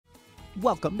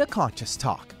Welcome to Conscious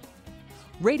Talk,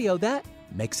 radio that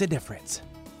makes a difference.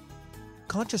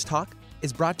 Conscious Talk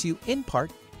is brought to you in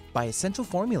part by Essential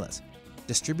Formulas,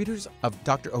 distributors of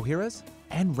Dr. Ohhira's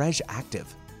and Reg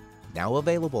Active, now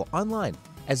available online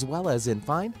as well as in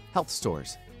fine health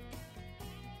stores.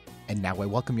 And now I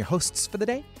welcome your hosts for the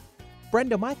day,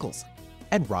 Brenda Michaels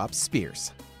and Rob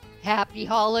Spears. Happy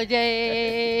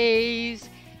holidays!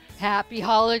 Happy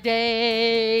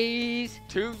holidays!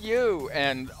 To you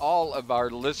and all of our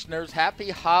listeners,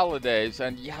 happy holidays.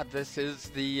 And yeah, this is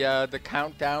the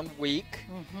countdown week.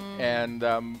 Mm-hmm.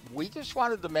 And we just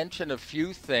wanted to mention a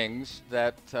few things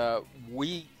that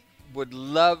we would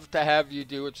love to have you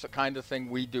do. It's the kind of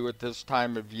thing we do at this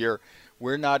time of year.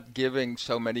 We're not giving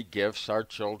so many gifts. Our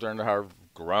children are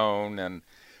grown and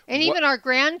even our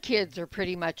grandkids are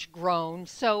pretty much grown.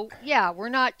 So yeah, we're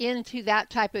not into that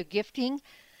type of gifting.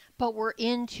 But we're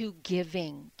into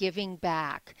giving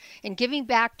back, and giving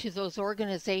back to those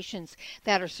organizations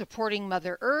that are supporting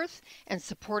Mother Earth and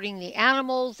supporting the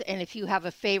animals. And if you have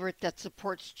a favorite that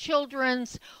supports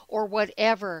children's or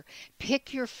whatever,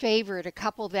 pick your favorite, a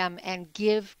couple of them, and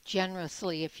give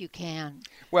generously if you can.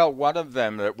 Well, one of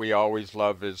them that we always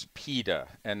love is PETA,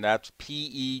 and that's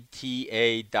PETA.org,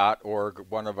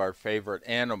 one of our favorite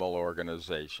animal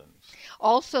organizations.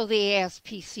 Also the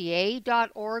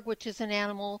ASPCA.org, which is an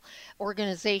animal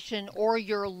organization, or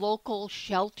your local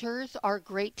shelters are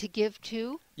great to give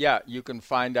to. Yeah, you can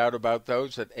find out about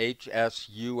those at hsus.org.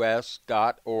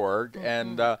 Mm-hmm.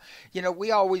 And, we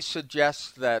always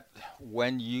suggest that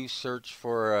when you search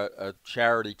for a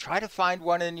charity, try to find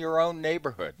one in your own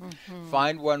neighborhood. Mm-hmm.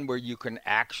 Find one where you can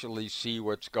actually see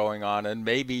what's going on and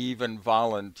maybe even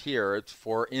volunteer. It's,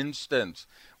 for instance,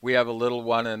 we have a little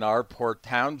one in our Port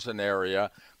Townsend area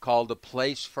called A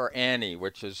Place for Annie,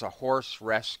 which is a horse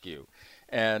rescue.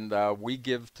 And we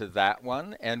give to that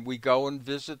one, and we go and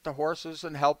visit the horses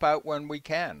and help out when we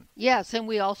can. Yes, and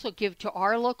we also give to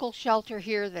our local shelter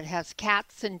here that has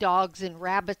cats and dogs and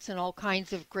rabbits and all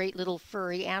kinds of great little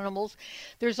furry animals.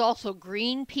 There's also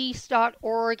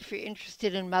Greenpeace.org if you're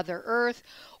interested in Mother Earth,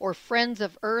 or Friends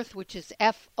of Earth, which is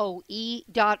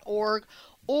FOE.org.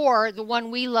 Or the one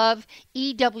we love,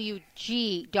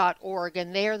 EWG.org,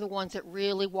 and they're the ones that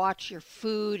really watch your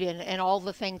food and all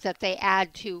the things that they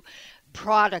add to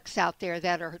products out there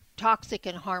that are toxic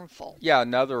and harmful. Yeah,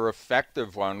 another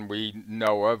effective one we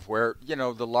know of where,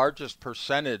 the largest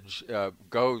percentage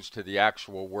goes to the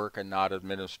actual work and not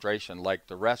administration, like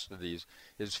the rest of these,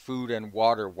 is Food and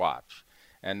Water Watch,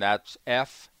 and that's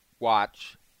FWatch.org.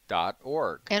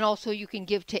 And also you can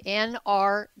give to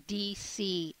NRDC.org.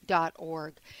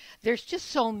 There's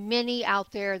just so many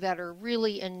out there that are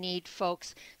really in need,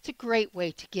 folks. It's a great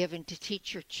way to give and to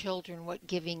teach your children what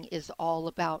giving is all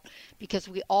about, because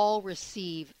we all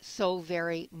receive so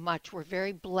very much. We're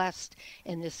very blessed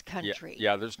in this country.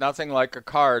 Yeah, there's nothing like a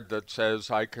card that says,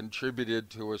 I contributed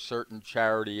to a certain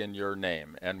charity in your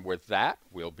name. And with that,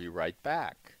 we'll be right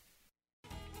back.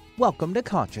 Welcome to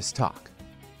Conscious Talk,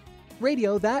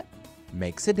 radio that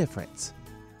makes a difference.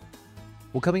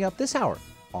 Well, coming up this hour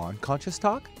on Conscious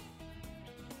Talk,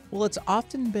 well, it's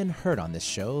often been heard on this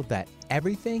show that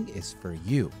everything is for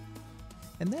you.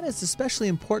 And that is especially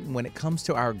important when it comes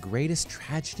to our greatest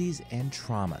tragedies and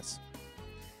traumas.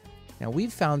 Now,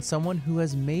 we've found someone who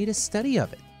has made a study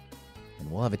of it.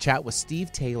 And we'll have a chat with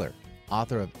Steve Taylor,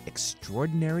 author of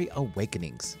Extraordinary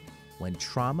Awakenings, When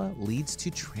Trauma Leads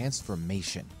to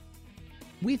Transformation.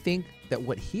 We think that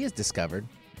what he has discovered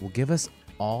will give us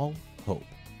all hope.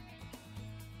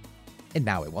 And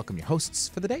now I welcome your hosts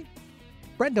for the day,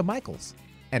 Brenda Michaels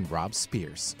and Rob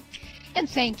Spears. And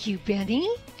thank you, Benny.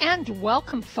 And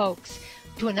welcome, folks,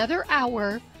 to another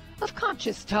hour of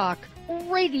Conscious Talk,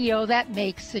 radio that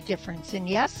makes a difference. And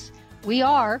yes,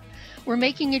 we're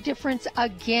making a difference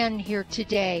again here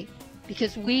today,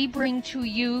 because we bring to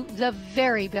you the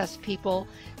very best people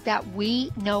that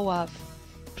we know of.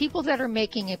 People that are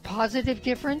making a positive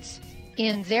difference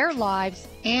in their lives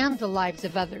and the lives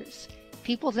of others.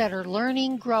 People that are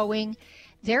learning, growing.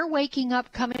 They're waking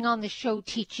up, coming on the show,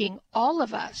 teaching all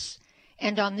of us.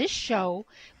 And on this show,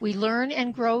 we learn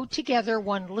and grow together,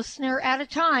 one listener at a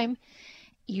time.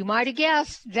 You might have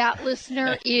guessed that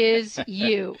listener is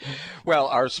you. Well,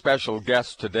 our special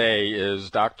guest today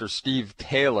is Dr. Steve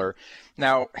Taylor.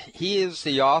 Now, he is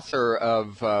the author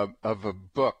of a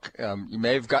book. You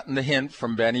may have gotten the hint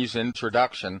from Benny's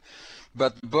introduction,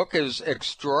 but the book is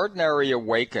Extraordinary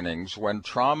Awakenings, When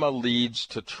Trauma Leads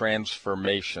to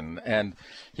Transformation. And,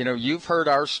 you've heard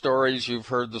our stories. You've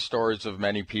heard the stories of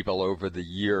many people over the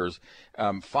years.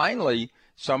 Finally,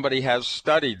 somebody has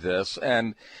studied this.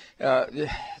 And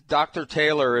Dr.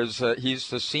 Taylor he's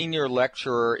the senior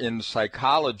lecturer in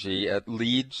psychology at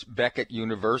Leeds Beckett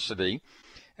University.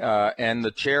 And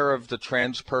the chair of the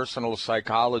transpersonal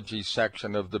psychology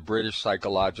section of the British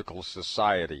Psychological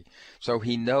Society. So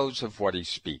he knows of what he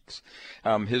speaks.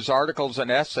 His articles and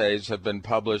essays have been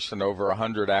published in over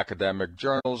 100 academic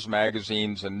journals,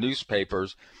 magazines, and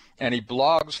newspapers, and he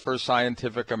blogs for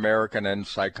Scientific American and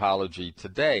Psychology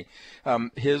Today.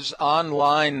 His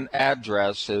online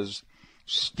address is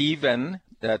Stephen,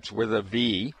 that's with a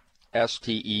V,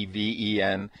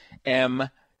 Steven, M.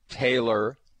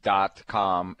 Taylor.com.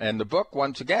 And the book,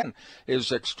 once again,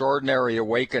 is Extraordinary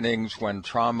Awakenings When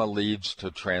Trauma Leads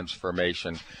to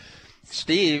Transformation.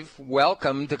 Steve,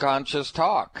 welcome to Conscious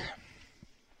Talk.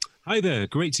 Hi there.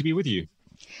 Great to be with you.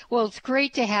 Well, it's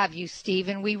great to have you, Steve,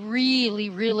 and we really,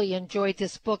 really enjoyed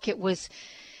this book. It was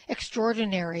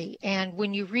extraordinary. And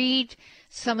when you read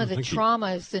some of the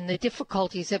traumas and the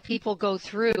difficulties that people go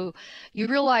through, you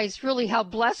realize really how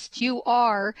blessed you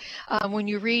are when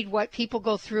you read what people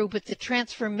go through, but the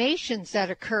transformations that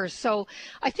occur. So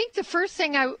I think the first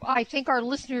thing I think our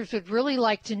listeners would really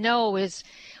like to know is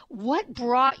what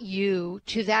brought you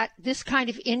to this kind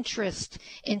of interest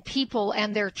in people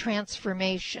and their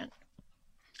transformation?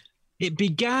 It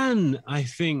began, I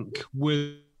think,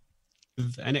 with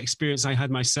an experience I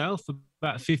had myself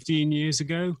about 15 years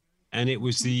ago. And it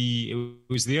was the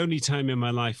only time in my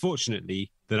life,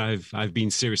 fortunately, that I've been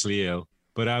seriously ill.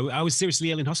 But I was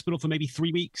seriously ill in hospital for maybe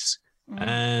 3 weeks,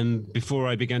 and before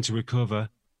I began to recover,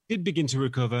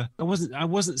 I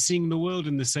wasn't seeing the world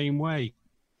in the same way.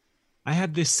 I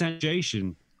had this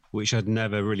sensation which I'd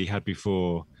never really had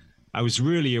before. I was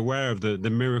really aware of the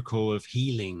miracle of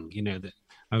healing. That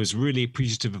I was really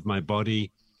appreciative of my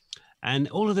body, and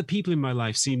all of the people in my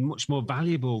life seemed much more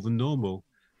valuable than normal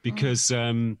because.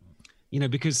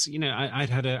 I'd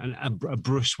had a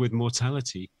brush with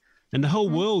mortality, and the whole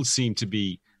world seemed to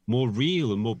be more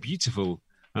real and more beautiful.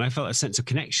 And I felt a sense of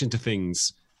connection to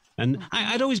things. And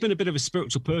I'd always been a bit of a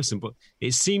spiritual person, but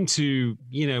it seemed to,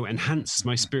 enhance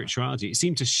my spirituality. It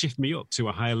seemed to shift me up to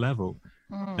a higher level.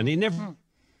 And it never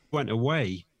went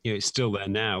away. It's still there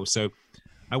now. So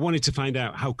I wanted to find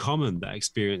out how common that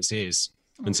experience is.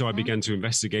 And so I began to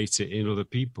investigate it in other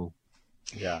people.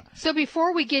 Yeah. So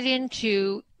before we get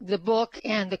into the book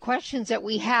and the questions that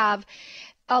we have,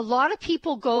 a lot of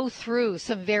people go through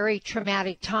some very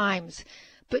traumatic times,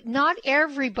 but not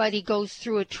everybody goes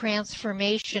through a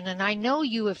transformation. And I know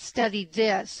you have studied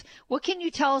this. What can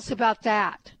you tell us about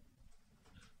that?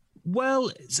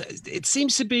 Well, it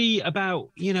seems to be about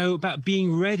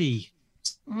being ready.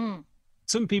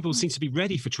 Some people seem to be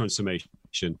ready for transformation.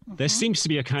 There seems to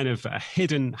be a kind of a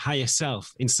hidden higher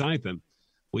self inside them,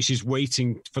 which is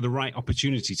waiting for the right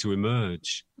opportunity to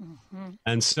emerge.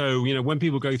 And so, when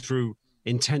people go through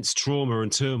intense trauma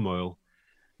and turmoil,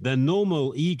 their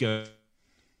normal ego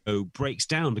breaks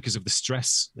down because of the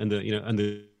stress and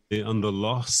the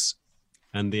loss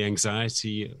and the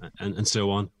anxiety and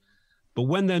so on. But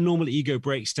when their normal ego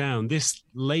breaks down, this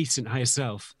latent higher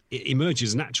self, it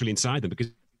emerges naturally inside them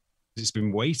because it's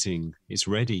been waiting, it's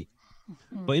ready.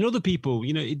 But in other people,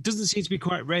 it doesn't seem to be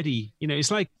quite ready.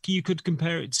 It's like you could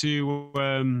compare it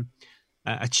to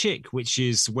a chick which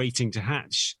is waiting to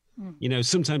hatch.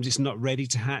 Sometimes it's not ready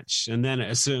to hatch, and then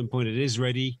at a certain point it is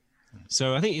ready.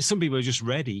 So I think some people are just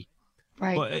ready.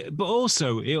 Right. But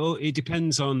also it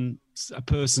depends on a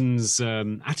person's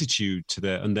attitude to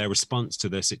their response to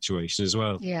their situation as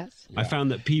well. Yes. I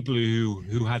found that people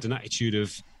who had an attitude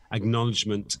of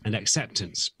acknowledgement and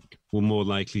acceptance were more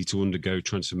likely to undergo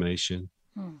transformation.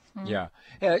 Yeah.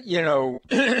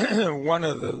 One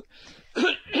of the,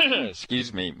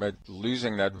 excuse me, but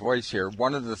losing that voice here,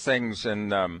 one of the things in,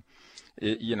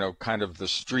 kind of the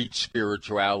street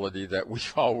spirituality that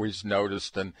we've always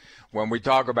noticed, and when we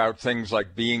talk about things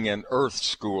like being in Earth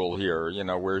School here,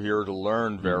 we're here to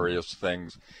learn various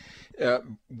things.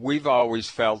 We've always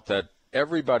felt that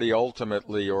everybody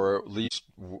ultimately, or at least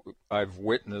I've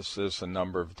witnessed this a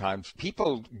number of times,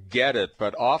 people get it,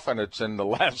 but often it's in the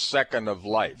last second of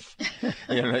life.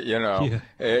 Yeah.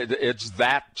 It's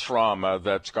that trauma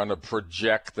that's going to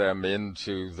project them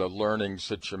into the learning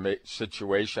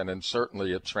situation and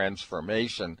certainly a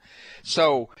transformation.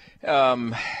 So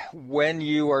when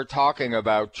you are talking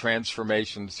about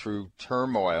transformation through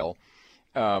turmoil,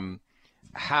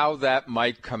 how that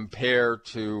might compare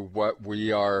to what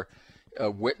we are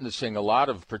witnessing a lot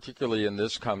of, particularly in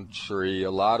this country,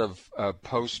 a lot of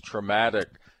post-traumatic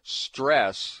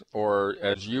stress, or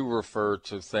as you refer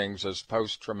to things as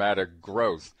post-traumatic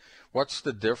growth. What's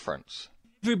the difference?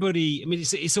 everybody, I mean,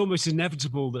 it's almost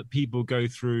inevitable that people go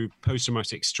through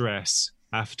post-traumatic stress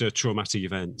after traumatic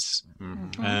events.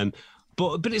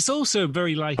 But it's also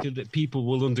very likely that people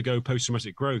will undergo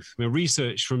post-traumatic growth. I mean,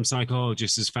 research from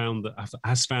psychologists has found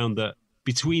that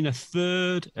between a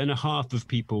third and a half of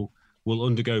people will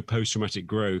undergo post-traumatic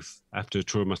growth after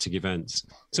traumatic events.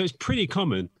 So it's pretty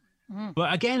common.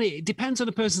 But again, it depends on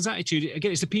the person's attitude.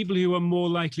 Again, it's the people who are more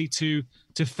likely to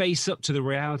face up to the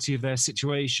reality of their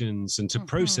situations and to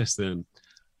process them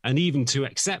and even to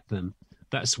accept them.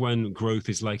 That's when growth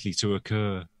is likely to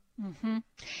occur.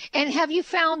 And have you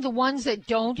found the ones that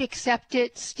don't accept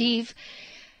it, Steve,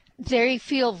 they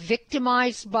feel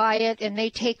victimized by it and they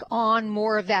take on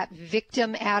more of that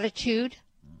victim attitude?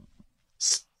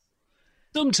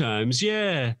 Sometimes,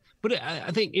 yeah. But I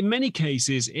think in many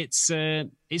cases, it's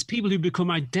people who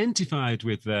become identified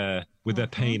with their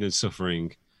pain and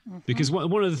suffering. Because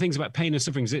one of the things about pain and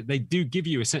suffering is that they do give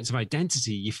you a sense of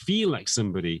identity. You feel like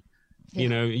somebody, you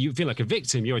know, you feel like a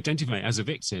victim. You identify as a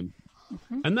victim.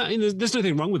 And that, there's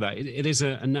nothing wrong with that. It is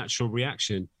a natural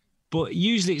reaction. But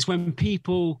usually it's when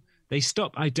people, they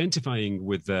stop identifying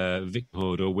with their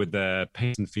victimhood or with their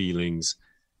pain and feelings.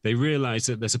 They realize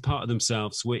that there's a part of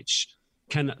themselves which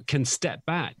can step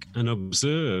back and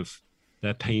observe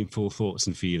their painful thoughts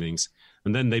and feelings.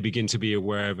 And then they begin to be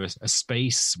aware of a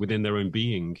space within their own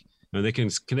being. And they can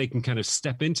kind of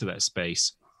step into that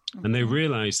space. And they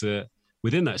realize that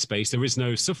within that space, there is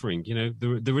no suffering. You know,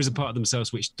 there is a part of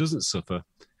themselves which doesn't suffer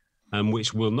and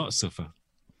which will not suffer.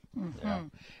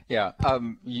 Yeah.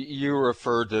 You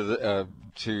refer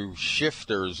to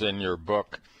shifters in your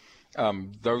book.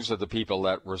 Those are the people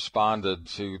that responded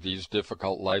to these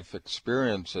difficult life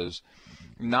experiences,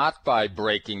 not by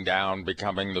breaking down,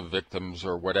 becoming the victims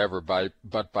or whatever,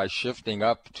 but by shifting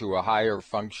up to a higher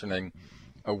functioning,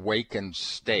 awakened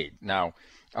state. Now,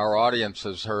 our audience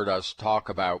has heard us talk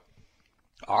about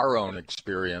our own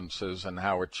experiences and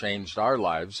how it changed our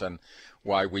lives and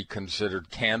why we considered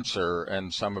cancer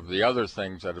and some of the other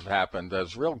things that have happened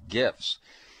as real gifts.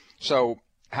 So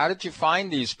how did you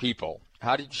find these people?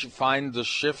 How did you find the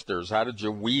shifters? How did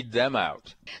you weed them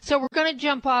out? So we're going to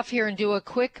jump off here and do a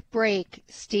quick break,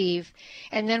 Steve,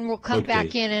 and then we'll come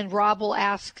back in and Rob will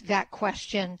ask that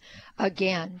question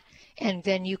again, and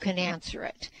then you can answer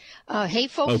it. Hey,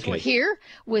 folks, we're here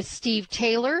with Steve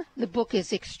Taylor. The book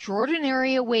is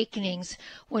Extraordinary Awakenings,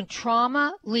 When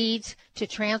Trauma Leads to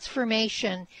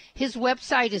Transformation. His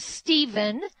website is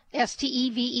Steven,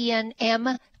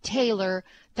 STEVENM,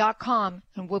 Taylor.com,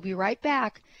 and we'll be right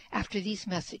back after these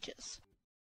messages.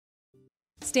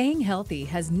 Staying healthy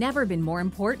has never been more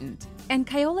important, and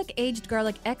Kyolic Aged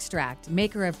Garlic Extract,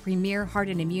 maker of premier heart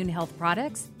and immune health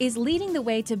products, is leading the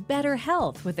way to better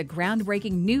health with a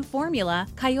groundbreaking new formula,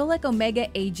 Kyolic Omega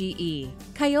AGE.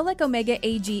 Kyolic Omega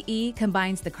AGE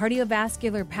combines the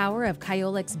cardiovascular power of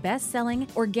Kyolic's best-selling,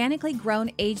 organically grown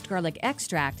aged garlic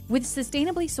extract with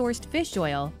sustainably sourced fish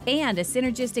oil and a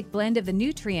synergistic blend of the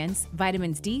nutrients,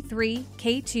 vitamins D3,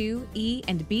 K2, E,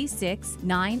 and B6,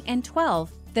 9, and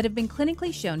 12, that have been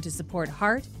clinically shown to support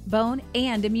heart, bone,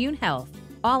 and immune health,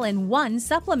 all in one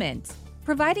supplement,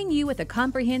 providing you with a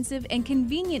comprehensive and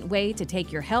convenient way to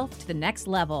take your health to the next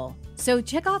level. So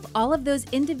check off all of those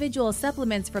individual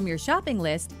supplements from your shopping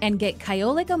list and get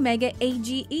Kyolic Omega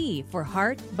AGE for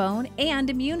heart, bone, and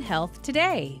immune health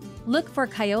today. Look for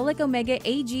Kyolic Omega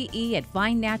AGE at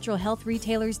fine natural health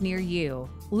retailers near you.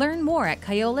 Learn more at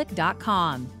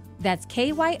kyolic.com. That's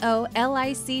KYOLIC.com.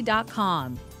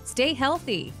 Stay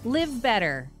healthy, live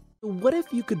better. What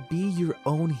if you could be your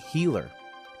own healer?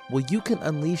 Well, you can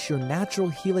unleash your natural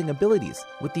healing abilities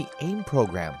with the AIM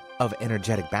program of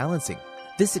energetic balancing.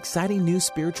 This exciting new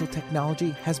spiritual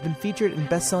technology has been featured in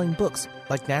best-selling books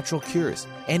like Natural Cures,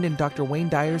 and in Dr. Wayne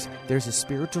Dyer's There's a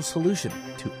Spiritual Solution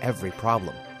to Every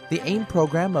Problem. The AIM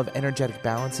program of energetic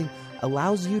balancing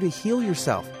allows you to heal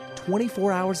yourself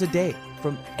 24 hours a day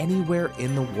from anywhere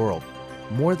in the world.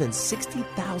 More than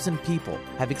 60,000 people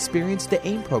have experienced the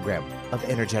AIM program of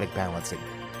energetic balancing.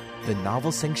 The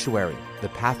novel Sanctuary, The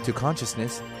Path to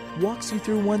Consciousness, walks you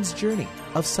through one's journey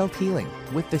of self-healing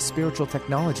with this spiritual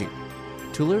technology.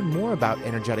 To learn more about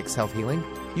energetic self-healing,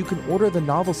 you can order the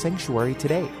novel Sanctuary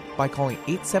today by calling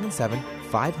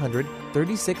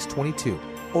 877-500-3622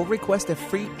 or request a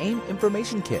free AIM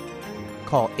information kit.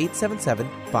 Call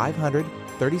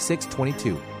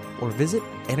 877-500-3622 or visit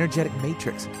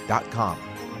energeticmatrix.com.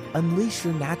 Unleash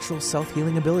your natural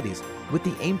self-healing abilities with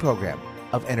the AIM program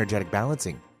of energetic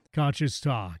balancing. Conscious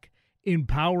Talk,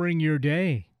 empowering your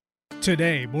day.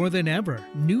 Today, more than ever,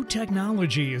 new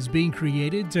technology is being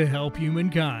created to help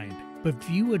humankind. But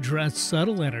few address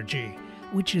subtle energy,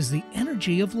 which is the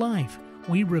energy of life,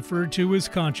 we refer to as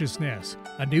consciousness.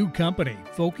 A new company,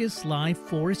 Focus Life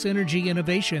Force Energy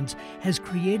Innovations, has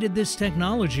created this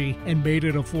technology and made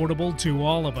it affordable to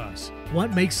all of us.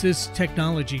 What makes this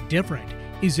technology different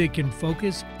is it can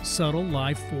focus subtle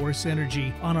life force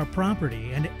energy on a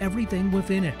property and everything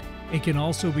within it. It can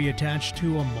also be attached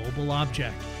to a mobile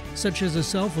object, such as a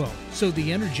cell phone, so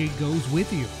the energy goes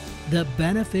with you. The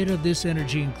benefit of this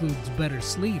energy includes better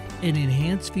sleep, an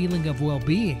enhanced feeling of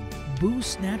well-being,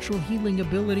 boosts natural healing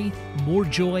ability, more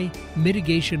joy,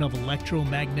 mitigation of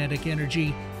electromagnetic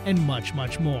energy, and much,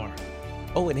 much more.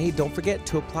 Oh, and hey, don't forget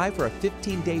to apply for a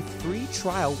 15-day free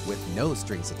trial with no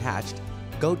strings attached.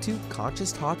 Go to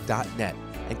ConsciousTalk.net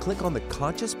and click on the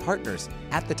Conscious Partners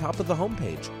at the top of the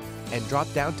homepage and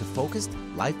drop down to Focused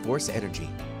Life Force Energy.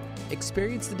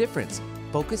 Experience the difference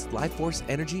Focused Life Force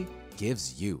Energy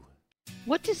gives you.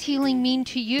 What does healing mean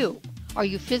to you? Are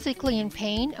you physically in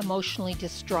pain, emotionally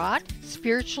distraught,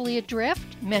 spiritually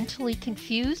adrift, mentally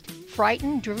confused,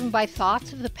 frightened, driven by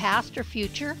thoughts of the past or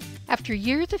future? After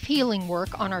years of healing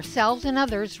work on ourselves and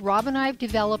others, Rob and I have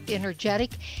developed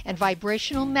energetic and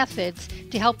vibrational methods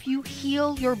to help you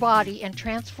heal your body and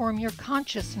transform your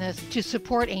consciousness to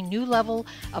support a new level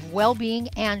of well-being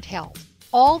and health.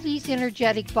 All these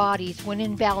energetic bodies, when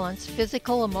in balance,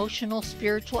 physical, emotional,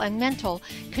 spiritual, and mental,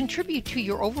 contribute to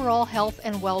your overall health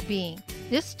and well-being.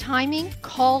 This timing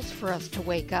calls for us to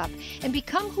wake up and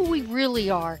become who we really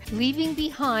are, leaving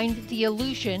behind the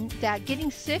illusion that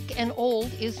getting sick and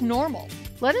old is normal.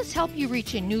 Let us help you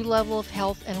reach a new level of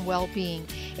health and well-being,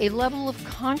 a level of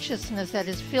consciousness that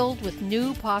is filled with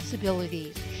new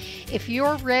possibilities. If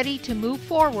you're ready to move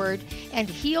forward and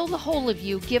heal the whole of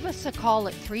you, give us a call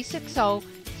at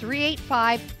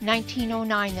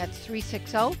 360-385-1909. That's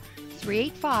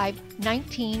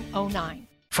 360-385-1909.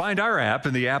 Find our app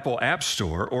in the Apple App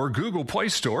Store or Google Play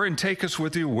Store and take us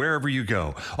with you wherever you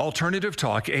go. Alternative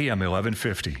Talk AM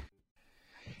 1150.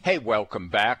 Hey, welcome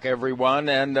back, everyone.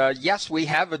 And yes, we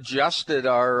have adjusted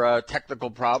our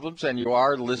technical problems, and you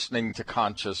are listening to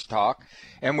Conscious Talk.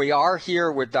 And we are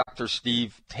here with Dr.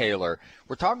 Steve Taylor.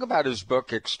 We're talking about his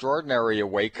book, Extraordinary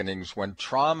Awakenings, When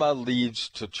Trauma Leads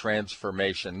to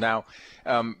Transformation. Now,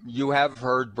 you have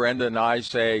heard Brenda and I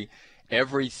say,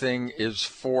 everything is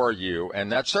for you,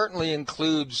 and that certainly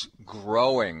includes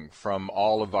growing from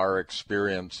all of our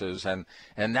experiences, and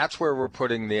that's where we're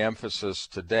putting the emphasis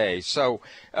today. So,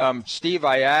 Steve,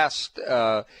 I asked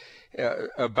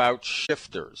about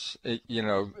shifters,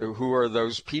 who are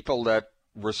those people that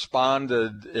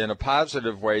responded in a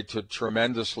positive way to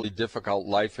tremendously difficult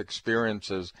life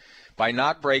experiences by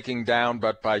not breaking down,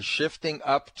 but by shifting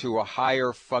up to a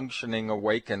higher functioning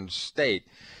awakened state.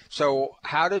 So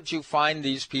how did you find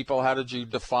these people? How did you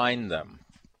define them?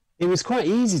 It was quite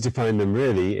easy to find them,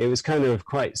 really. It was kind of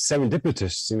quite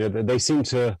serendipitous. They seemed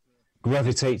to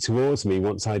gravitate towards me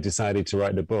once I decided to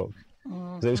write the book.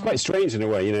 So it was quite strange in a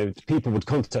way. People would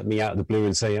contact me out of the blue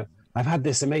and say, I've had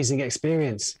this amazing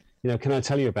experience. Can I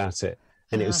tell you about it?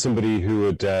 And it was somebody who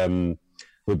had been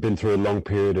through a long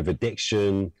period of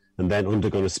addiction and then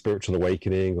undergone a spiritual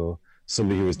awakening, or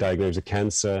somebody who was diagnosed with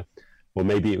cancer. Or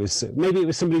maybe it was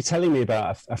somebody telling me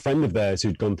about a friend of theirs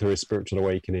who'd gone through a spiritual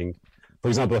awakening. For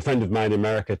example, a friend of mine in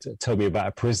America told me about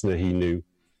a prisoner he knew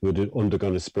who had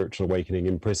undergone a spiritual awakening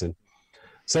in prison.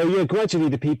 So gradually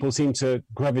the people seemed to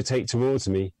gravitate towards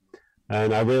me,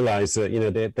 and I realized that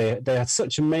they had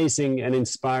such amazing and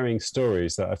inspiring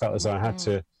stories that I felt as though I had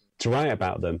to write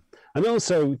about them, and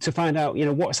also to find out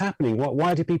what's happening.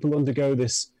 Why do people undergo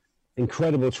this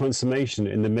incredible transformation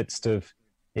in the midst of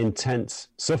intense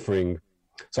suffering?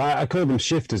 So I call them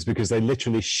shifters because they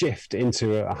literally shift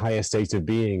into a higher state of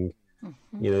being.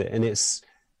 And it's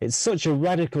such a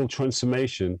radical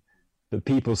transformation that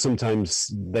people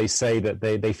sometimes they say that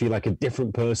they feel like a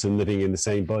different person living in the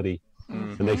same body,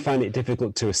 and they find it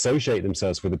difficult to associate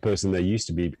themselves with the person they used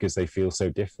to be because they feel so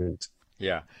different.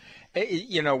 Yeah.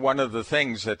 One of the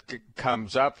things that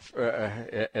comes up,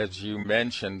 as you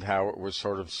mentioned, how it was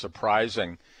sort of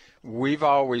surprising. We've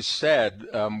always said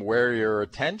where your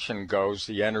attention goes,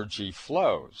 the energy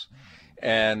flows.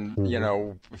 And,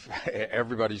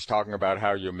 everybody's talking about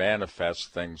how you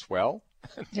manifest things. Well,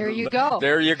 there you go.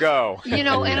 There you go. And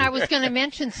I was going to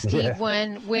mention, Steve,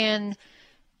 when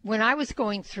I was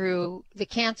going through the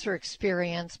cancer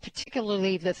experience,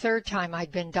 particularly the third time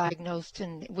I'd been diagnosed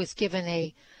and was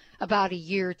given about a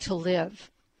year to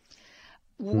live,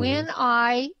 when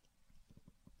I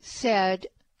said,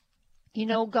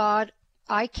 God,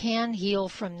 I can heal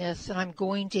from this, and I'm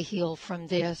going to heal from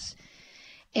this,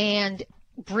 and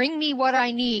bring me what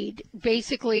I need,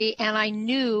 basically. And I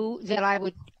knew that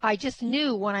I just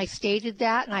knew when I stated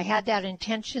that, and I had that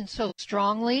intention so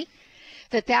strongly,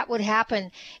 that would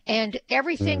happen. And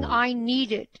everything I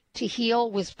needed to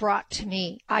heal was brought to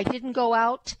me. I didn't go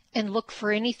out and look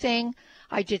for anything.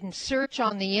 I didn't search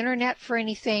on the internet for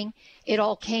anything. It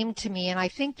all came to me. And I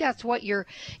think that's what you're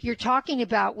talking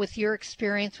about with your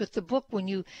experience with the book. When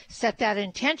you set that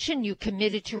intention, you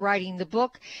committed to writing the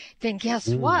book, then guess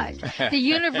what? The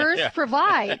universe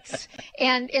provides.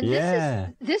 And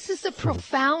this is the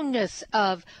profoundness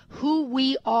of who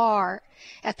we are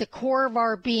at the core of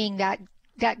our being, that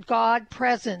God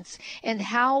presence, and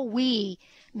how we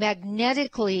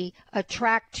magnetically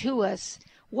attract to us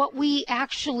what we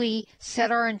actually set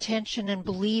our intention and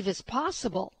believe is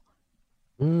possible.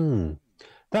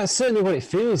 That's certainly what it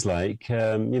feels like.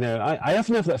 I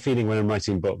often have that feeling when I'm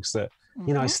writing books that,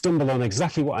 I stumble on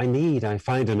exactly what I need. I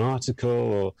find an article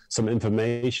or some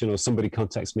information or somebody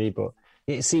contacts me, but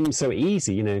it seems so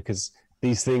easy, because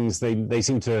these things, they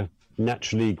seem to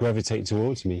naturally gravitate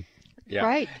towards me. Yeah.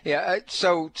 Right. Yeah.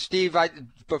 So, Steve,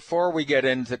 before we get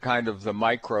into kind of the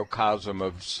microcosm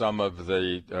of some of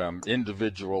the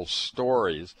individual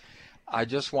stories, I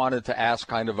just wanted to ask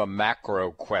kind of a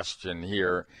macro question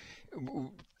here.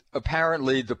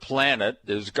 Apparently, the planet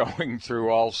is going through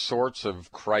all sorts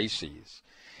of crises.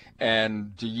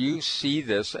 And do you see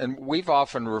this? And we've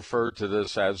often referred to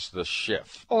this as the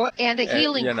shift. And a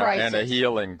healing crisis. And a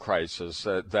healing crisis,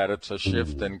 that it's a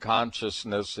shift in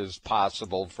consciousness is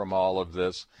possible from all of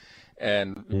this,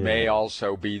 and may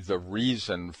also be the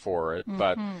reason for it.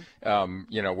 But,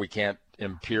 we can't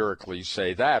empirically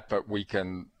say that, but we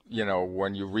can,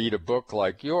 when you read a book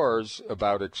like yours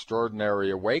about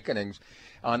Extraordinary Awakenings,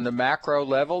 on the macro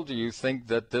level, do you think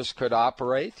that this could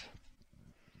operate?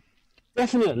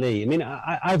 Definitely. I mean,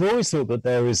 I've always thought that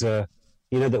there is that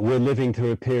we're living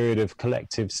through a period of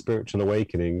collective spiritual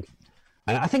awakening.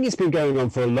 And I think it's been going on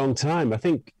for a long time. I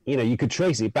think, you could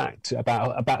trace it back to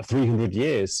about 300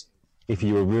 years if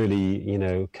you were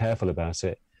really, careful about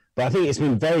it. But I think it's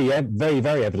been very, very,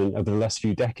 very evident over the last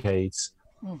few decades.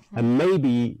 And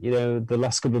maybe, the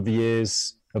last couple of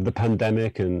years of the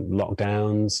pandemic and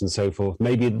lockdowns and so forth,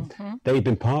 maybe they've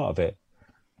been part of it.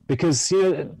 Because,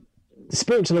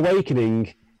 spiritual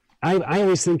awakening, I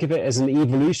always think of it as an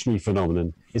evolutionary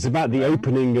phenomenon. It's about the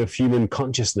opening of human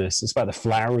consciousness. It's about the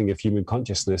flowering of human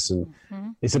consciousness. And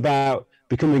it's about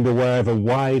becoming aware of a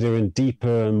wider and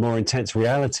deeper and more intense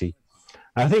reality.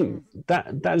 I think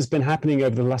that has been happening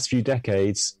over the last few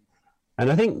decades. And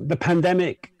I think the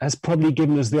pandemic has probably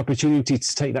given us the opportunity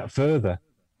to take that further.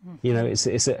 It's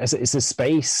a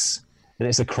space and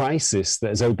it's a crisis that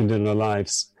has opened in our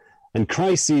lives. And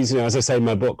crises, as I say in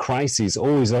my book, crises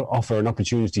always offer an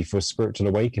opportunity for spiritual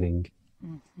awakening.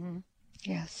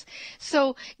 Yes.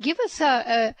 So give us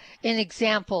an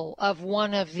example of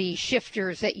one of the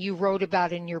shifters that you wrote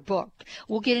about in your book.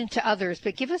 We'll get into others,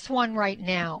 but give us one right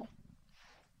now.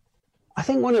 I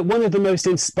think one of the most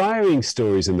inspiring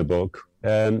stories in the book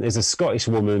is a Scottish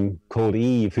woman called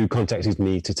Eve who contacted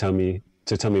me to tell me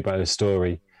about her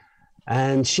story.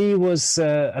 And she was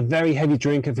a very heavy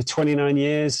drinker for 29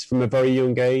 years from a very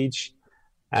young age.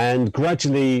 And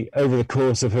gradually, over the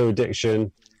course of her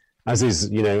addiction, as is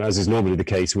normally the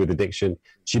case with addiction,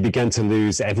 she began to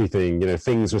lose everything.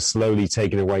 Things were slowly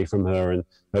taken away from her and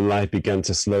her life began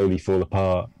to slowly fall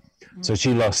apart. So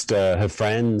she lost her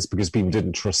friends because people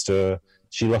didn't trust her.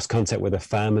 She lost contact with her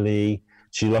family.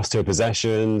 She lost her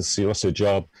possessions. She lost her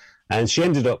job. And she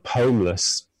ended up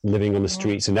homeless, living on the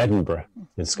streets in Edinburgh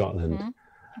in Scotland.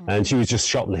 And she was just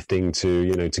shoplifting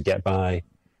to get by,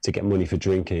 to get money for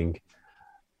drinking.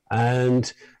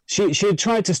 And she had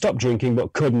tried to stop drinking,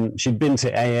 but couldn't. She'd been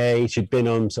to AA, she'd been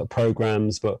on sort of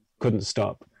programs, but couldn't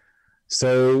stop.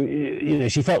 So,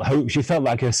 she felt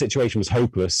like her situation was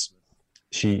hopeless.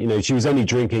 She was only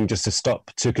drinking just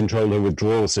to control her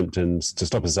withdrawal symptoms, to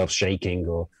stop herself shaking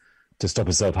or to stop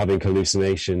herself having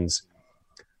hallucinations.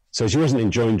 So she wasn't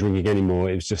enjoying drinking anymore.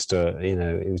 It was just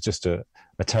a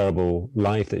terrible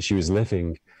life that she was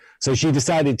living. So she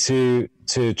decided to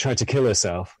try to kill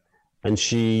herself. And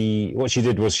what she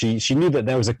did was she knew that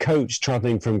there was a coach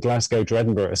traveling from Glasgow to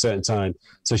Edinburgh at a certain time.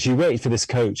 So she waited for this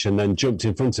coach and then jumped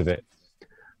in front of it.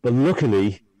 But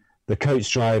luckily, the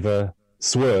coach driver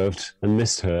swerved and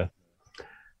missed her.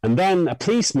 And then a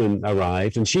policeman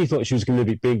arrived and she thought she was going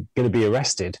to be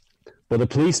arrested. But the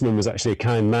policeman was actually a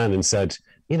kind man and said,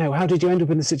 how did you end up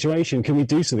in this situation? Can we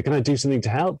do something? Can I do something to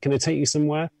help? Can I take you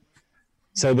somewhere?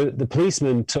 So the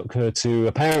policeman took her to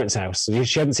her parents' house.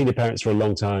 She hadn't seen her parents for a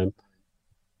long time.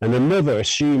 And the mother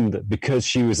assumed that because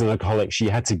she was an alcoholic, she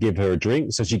had to give her a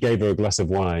drink. So she gave her a glass of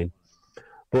wine.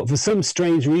 But for some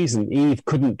strange reason, Eve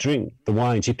couldn't drink the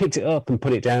wine. She picked it up and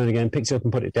put it down again, picked it up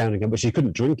and put it down again, but she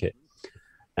couldn't drink it.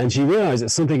 And she realized that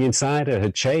something inside her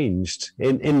had changed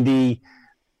in the,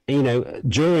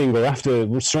 during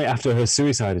or straight after her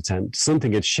suicide attempt.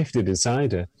 Something had shifted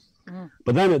inside her.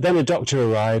 But then a doctor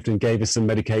arrived and gave her some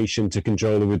medication to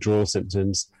control the withdrawal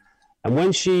symptoms. And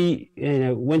when she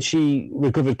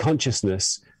recovered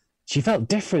consciousness, she felt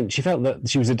different. She felt that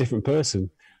she was a different person.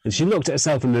 And she looked at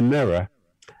herself in the mirror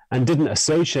and didn't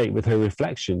associate with her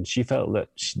reflection. She felt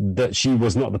that she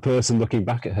was not the person looking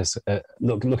back at her,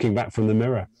 looking back from the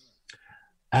mirror.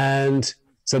 And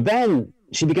so then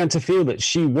she began to feel that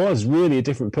she was really a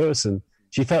different person.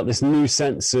 She felt this new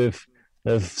sense of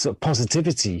sort of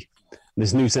positivity,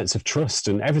 this new sense of trust,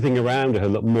 and everything around her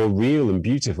looked more real and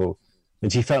beautiful.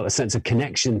 And she felt a sense of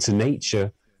connection to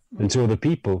nature and to other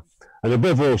people. And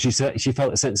above all, she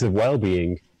felt a sense of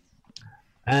well-being.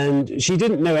 And she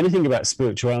didn't know anything about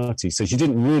spirituality, so she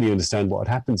didn't really understand what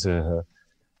had happened to her.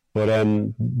 But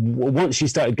once she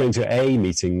started going to AA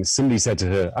meetings, somebody said to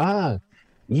her,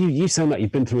 you sound like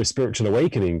you've been through a spiritual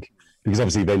awakening, because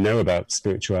obviously they know about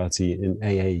spirituality in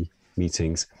AA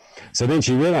meetings. So then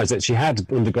she realized that she had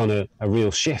undergone a real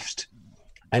shift,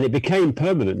 and it became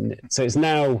permanent. So it's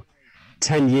now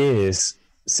 10 years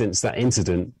since that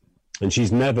incident, and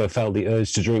she's never felt the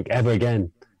urge to drink ever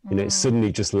again. It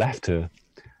suddenly just left her.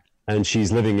 And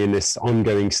she's living in this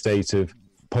ongoing state of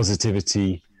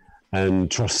positivity and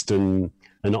trust and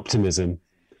optimism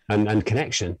and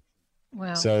connection.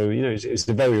 Wow. So, it's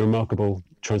a very remarkable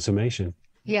transformation.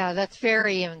 Yeah, that's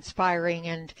very inspiring.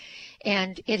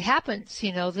 And it happens,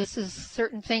 this is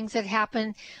certain things that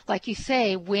happen, like you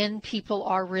say, when people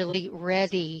are really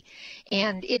ready.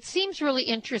 And it seems really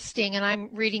interesting. And I'm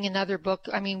reading another book.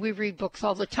 I mean, we read books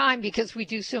all the time because we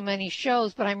do so many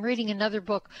shows, but I'm reading another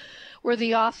book where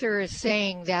the author is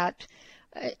saying that,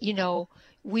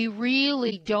 we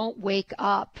really don't wake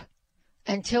up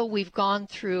until we've gone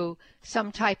through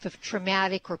some type of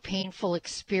traumatic or painful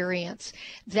experience.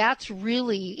 That's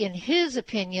really, in his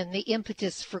opinion, the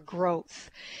impetus for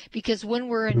growth. Because when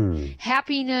we're in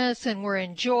happiness and we're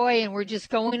in joy and we're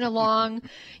just going along,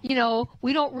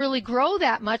 we don't really grow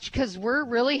that much because we're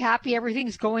really happy.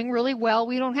 Everything's going really well.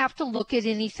 We don't have to look at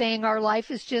anything. Our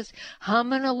life is just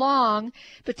humming along.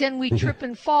 But then we trip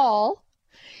and fall,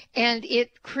 and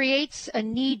it creates a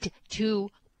need to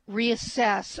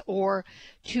reassess or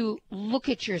to look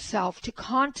at yourself, to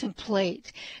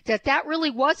contemplate that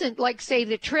really wasn't, like, say,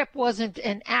 the trip wasn't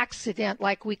an accident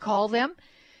like we call them,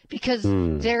 because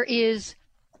there is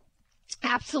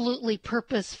absolutely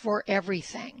purpose for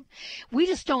everything. We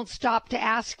just don't stop to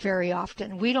ask very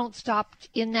often. We don't stop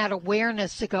in that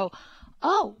awareness to go,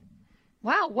 oh,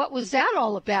 wow, what was that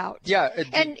all about? Yeah.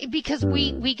 And because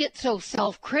we get so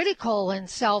self-critical and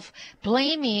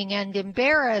self-blaming and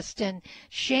embarrassed and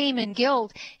shame and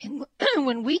guilt. And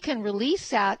when we can release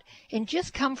that and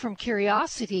just come from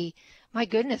curiosity, my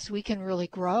goodness, we can really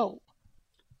grow.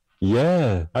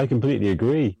 Yeah, I completely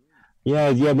agree.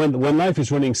 Yeah. When life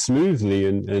is running smoothly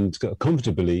and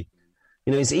comfortably,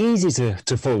 it's easy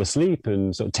to fall asleep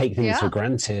and sort of take things for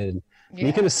granted. Yeah.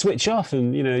 You kind of switch off,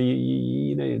 and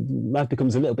life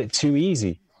becomes a little bit too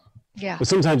easy. Yeah. But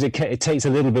sometimes it takes a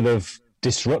little bit of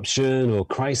disruption or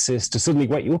crisis to suddenly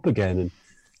wake you up again, and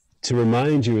to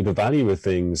remind you of the value of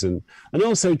things, and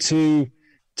also to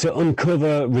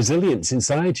uncover resilience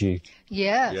inside you.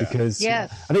 Yeah. Because I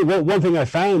think one thing I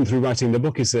found through writing the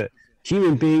book is that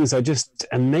human beings are just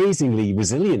amazingly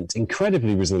resilient,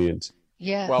 incredibly resilient.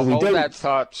 Yeah. Well, hold that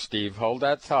thought, Steve. Hold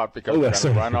that thought, because we're going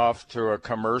to run off to a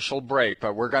commercial break.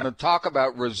 But we're going to talk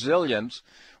about resilience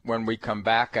when we come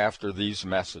back after these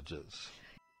messages.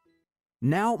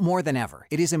 Now more than ever,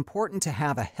 it is important to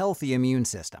have a healthy immune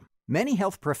system. Many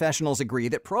health professionals agree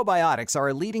that probiotics are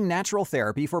a leading natural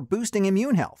therapy for boosting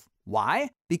immune health. Why?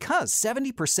 Because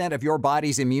 70% of your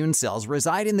body's immune cells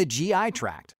reside in the GI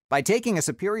tract. By taking a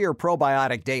superior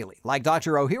probiotic daily, like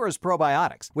Dr. Ohhira's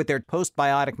probiotics, with their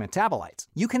postbiotic metabolites,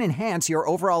 you can enhance your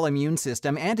overall immune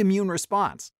system and immune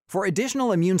response. For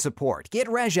additional immune support, get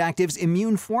RegActive's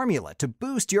Immune Formula to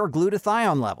boost your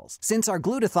glutathione levels, since our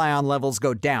glutathione levels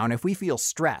go down if we feel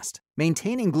stressed.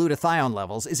 Maintaining glutathione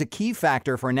levels is a key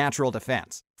factor for natural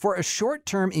defense. For a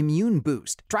short-term immune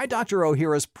boost, try Dr.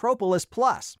 Ohhira's Propolis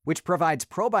Plus, which provides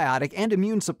probiotic and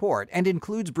immune support and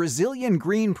includes Brazilian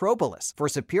green propolis for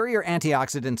superior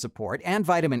antioxidant support and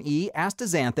vitamin E,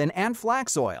 astaxanthin, and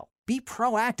flax oil. Be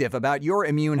proactive about your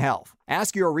immune health.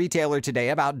 Ask your retailer today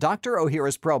about Dr.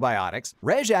 Ohhira's probiotics,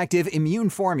 RegActive Immune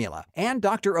Formula, and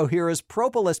Dr. Ohhira's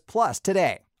Propolis Plus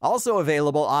today. Also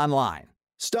available online.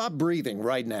 Stop breathing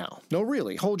right now. No,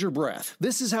 really, hold your breath.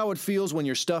 This is how it feels when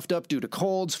you're stuffed up due to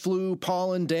colds, flu,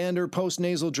 pollen, dander,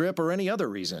 postnasal drip, or any other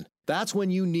reason. That's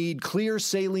when you need Clear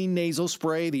Saline Nasal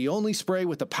Spray, the only spray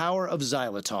with the power of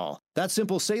xylitol. That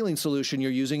simple saline solution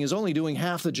you're using is only doing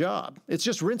half the job. It's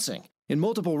just rinsing. In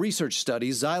multiple research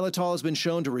studies, xylitol has been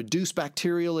shown to reduce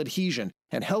bacterial adhesion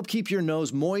and help keep your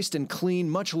nose moist and clean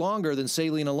much longer than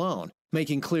saline alone,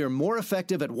 making Clear more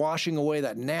effective at washing away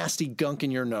that nasty gunk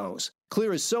in your nose.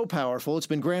 Clear is so powerful, it's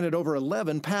been granted over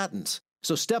 11 patents.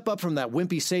 So step up from that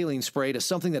wimpy saline spray to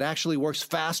something that actually works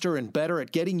faster and better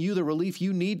at getting you the relief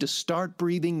you need to start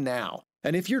breathing now.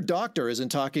 And if your doctor isn't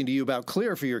talking to you about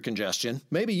Clear for your congestion,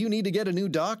 maybe you need to get a new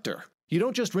doctor. You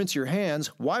don't just rinse your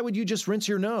hands. Why would you just rinse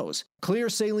your nose? Clear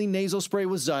Saline Nasal Spray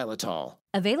with xylitol.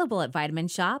 Available at Vitamin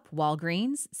Shop,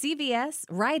 Walgreens, CVS,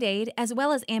 Rite Aid, as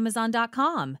well as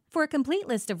Amazon.com. For a complete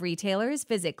list of retailers,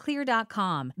 visit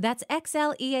Clear.com. That's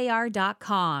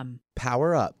XLEAR.com.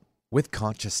 Power up with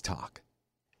Conscious Talk.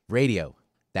 Radio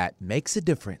that makes a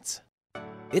difference.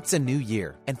 It's a new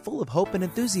year and full of hope and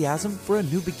enthusiasm for a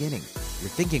new beginning. You're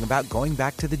thinking about going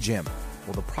back to the gym.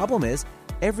 Well, the problem is,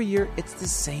 every year it's the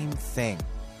same thing.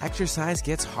 Exercise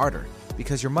gets harder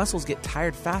because your muscles get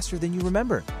tired faster than you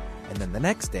remember. And then the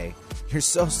next day, you're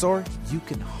so sore you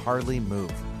can hardly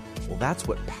move. Well, that's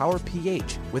what Power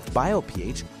pH with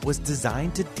BioPH was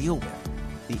designed to deal with.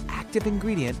 The active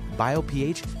ingredient,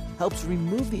 BioPH, helps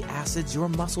remove the acids your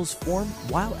muscles form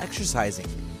while exercising,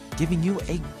 giving you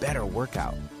a better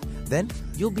workout. Then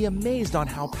you'll be amazed on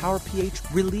how Power pH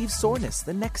relieves soreness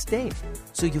the next day,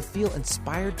 so you'll feel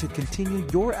inspired to continue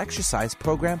your exercise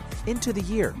program into the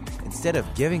year instead of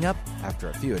giving up after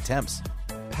a few attempts.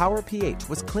 Power pH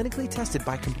was clinically tested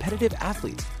by competitive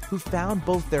athletes who found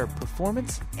both their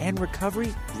performance and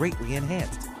recovery greatly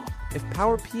enhanced. If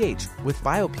Power pH with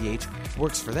BioPH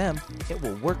works for them, it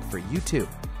will work for you too.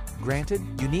 Granted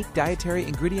unique dietary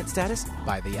ingredient status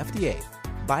by the FDA.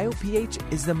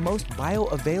 BioPH is the most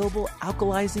bioavailable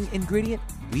alkalizing ingredient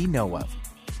we know of.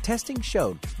 Testing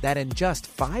showed that in just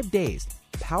 5 days,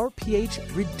 Power pH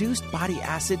reduced body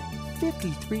acid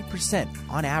 53%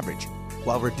 on average,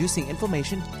 while reducing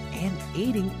inflammation and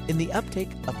aiding in the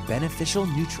uptake of beneficial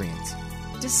nutrients.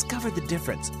 Discover the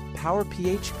difference Power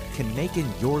pH can make in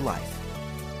your life.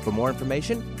 For more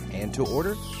information and to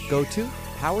order, go to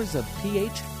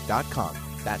powersofph.com.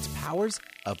 That's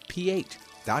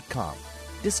powersofph.com.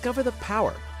 Discover the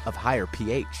power of higher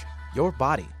pH. Your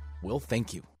body will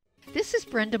thank you. This is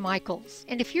Brenda Michaels,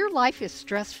 and if your life is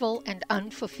stressful and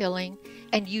unfulfilling,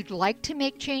 and you'd like to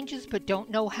make changes but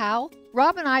don't know how,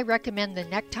 Rob and I recommend The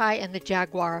Necktie and the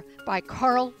Jaguar by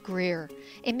Carl Greer,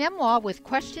 a memoir with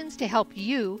questions to help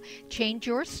you change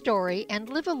your story and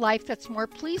live a life that's more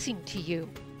pleasing to you.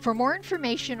 For more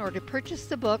information or to purchase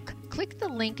the book, click the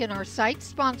link in our site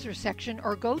sponsor section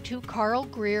or go to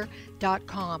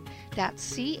carlgreer.com.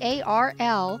 That's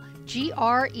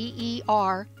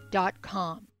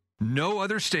CarlGreer.com. No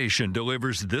other station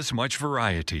delivers this much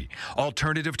variety.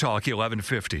 Alternative Talk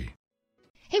 1150.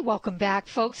 Hey, welcome back,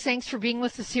 folks. Thanks for being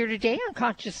with us here today on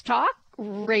Conscious Talk,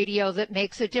 radio that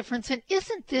makes a difference. And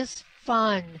isn't this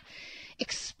fun?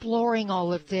 Exploring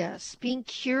all of this, being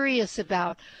curious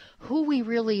about who we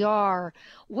really are,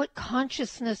 what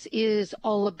consciousness is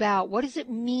all about. What does it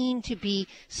mean to be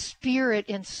spirit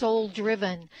and soul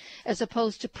driven as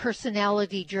opposed to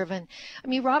personality driven? I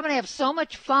mean, Rob and I have so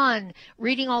much fun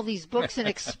reading all these books and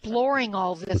exploring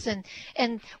all this.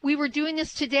 And we were doing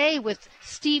this today with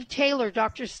Steve Taylor,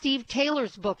 Dr. Steve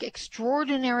Taylor's book,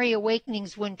 Extraordinary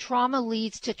Awakenings When Trauma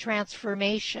Leads to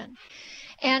Transformation.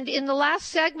 And in the last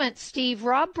segment, Steve,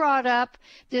 Rob brought up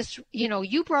this,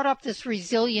 you brought up this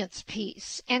resilience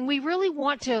piece. And we really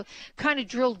want to kind of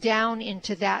drill down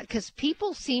into that because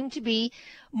people seem to be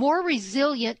more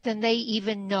resilient than they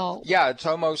even know. Yeah, it's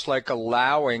almost like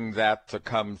allowing that to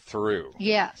come through.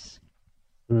 Yes.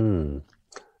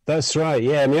 That's right.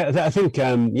 Yeah, I mean, I think,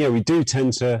 we do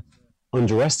tend to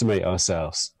underestimate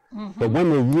ourselves. Mm-hmm. But when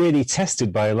we're really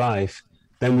tested by life,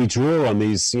 then we draw on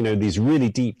these really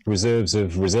deep reserves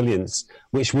of resilience,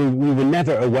 which we were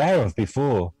never aware of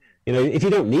before. If you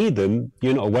don't need them,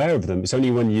 you're not aware of them. It's only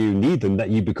when you need them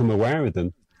that you become aware of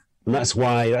them. And that's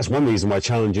one reason why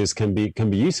challenges can be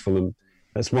useful. And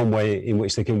that's one way in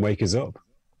which they can wake us up.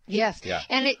 Yes. Yeah.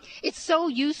 And it's so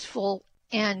useful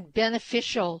and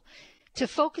beneficial to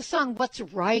focus on what's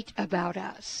right about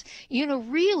us.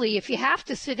 Really, if you have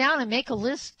to sit down and make a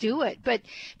list, do it. But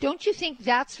don't you think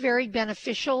that's very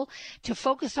beneficial to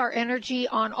focus our energy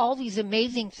on all these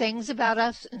amazing things about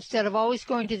us instead of always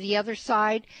going to the other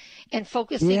side and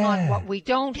focusing on what we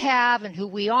don't have and who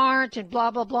we aren't and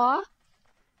blah, blah, blah?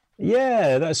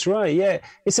 Yeah, that's right. Yeah,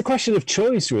 it's a question of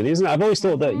choice, really, isn't it? I've always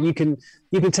thought that you can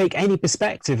take any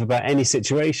perspective about any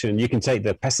situation. You can take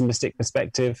the pessimistic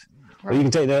perspective, or you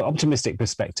can take the optimistic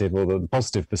perspective or the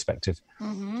positive perspective.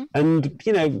 And,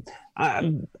 you know,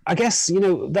 I guess, you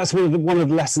know, that's one of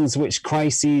the lessons which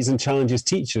crises and challenges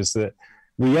teach us, that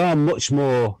we are much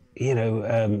more, you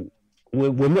know,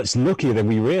 we're much luckier than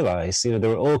we realize. You know,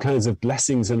 there are all kinds of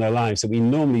blessings in our lives that we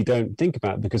normally don't think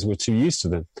about because we're too used to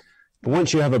them. But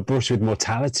once you have a brush with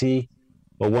mortality,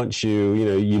 or once you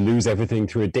lose everything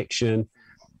through addiction,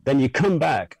 then you come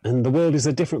back and the world is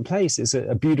a different place. It's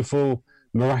a beautiful,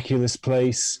 miraculous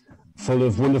place full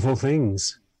of wonderful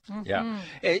things. Yeah.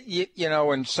 You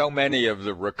know, in so many of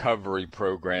the recovery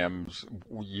programs,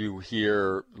 you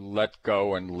hear let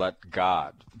go and let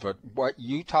God. But what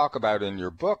you talk about in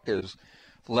your book is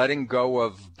letting go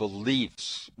of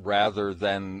beliefs rather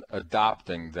than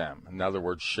adopting them. In other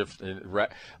words,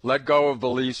 let go of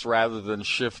beliefs rather than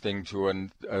shifting to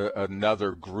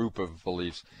another group of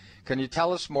beliefs. Can you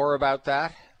tell us more about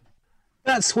that?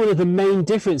 That's one of the main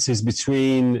differences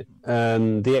between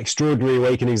the extraordinary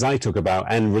awakenings I talk about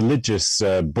and religious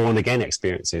born-again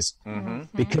experiences.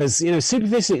 Because, you know,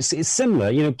 superficially it's similar.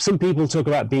 You know, some people talk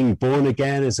about being born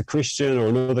again as a Christian or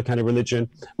another kind of religion,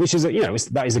 which is, you know,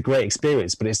 that is a great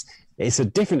experience, but it's a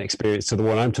different experience to the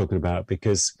one I'm talking about,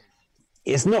 because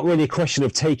it's not really a question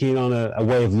of taking on a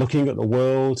way of looking at the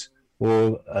world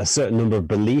or a certain number of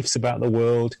beliefs about the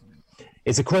world.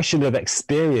 It's a question of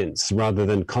experience rather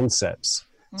than concepts.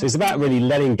 So it's about really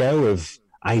letting go of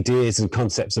ideas and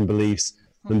concepts and beliefs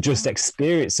and just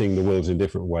experiencing the world in a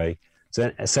different way.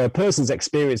 So a person's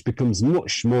experience becomes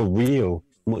much more real,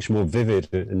 much more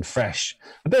vivid and fresh,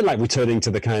 a bit like returning to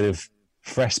the kind of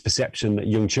fresh perception that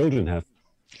young children have.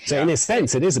 So in a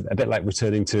sense, it is a bit like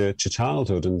returning to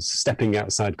childhood and stepping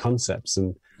outside concepts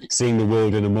and seeing the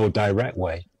world in a more direct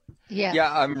way.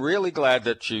 Yeah, I'm really glad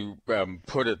that you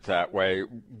put it that way.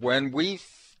 When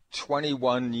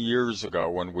 21 years ago,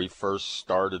 when we first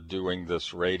started doing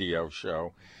this radio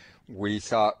show, we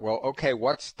thought, well, okay,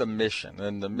 what's the mission?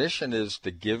 And the mission is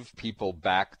to give people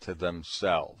back to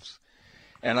themselves.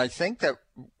 And I think that,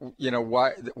 you know,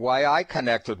 why I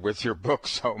connected with your book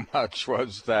so much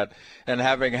was that, and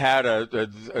having had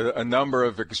a number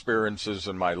of experiences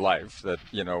in my life that,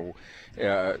 you know,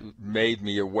 made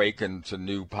me awaken to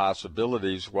new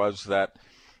possibilities, was that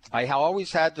I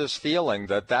always had this feeling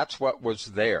that that's what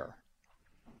was there.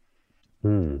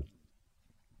 And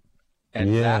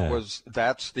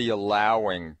that's the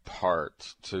allowing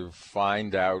part, to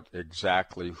find out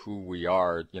exactly who we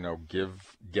are, you know,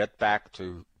 get back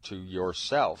to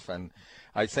yourself. And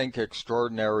I think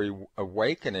Extraordinary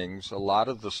Awakenings, a lot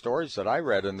of the stories that I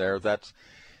read in there, that's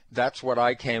what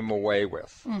I came away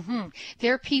with.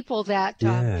 There are people that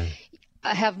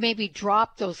have maybe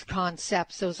dropped those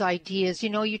concepts, those ideas.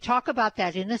 You know, you talk about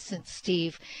that innocence,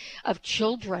 Steve, of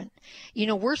children. You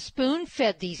know, we're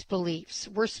spoon-fed these beliefs.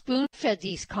 We're spoon-fed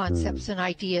these concepts and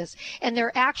ideas, and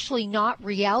they're actually not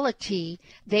reality.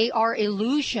 They are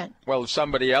illusion. Well,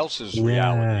 somebody else's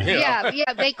reality. Yeah,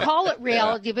 they call it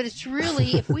reality, but it's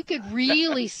really, if we could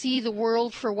really see the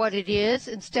world for what it is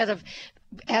instead of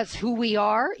as who we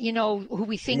are, you know, who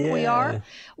we think we are,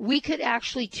 we could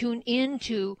actually tune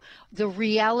into the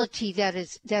reality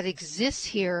that exists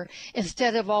here,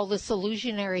 instead of all this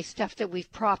illusionary stuff that we've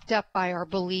propped up by our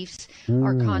beliefs,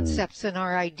 our concepts, and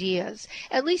our ideas.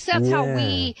 At least that's how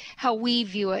we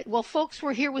view it. Well, folks,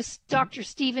 we're here with Dr.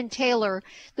 Stephen Taylor.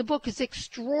 The book is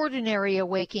Extraordinary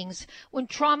Awakenings: When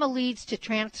Trauma Leads to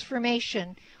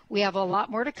Transformation. We have a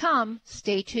lot more to come.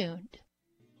 Stay tuned.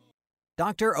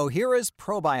 Dr. Ohhira's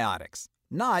Probiotics,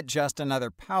 not just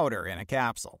another powder in a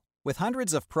capsule. With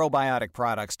hundreds of probiotic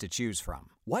products to choose from,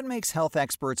 what makes health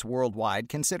experts worldwide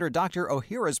consider Dr.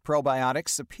 Ohhira's Probiotics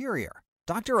superior?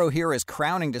 Dr. Ohhira's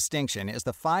crowning distinction is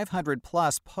the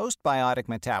 500-plus postbiotic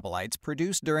metabolites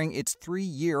produced during its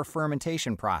 3-year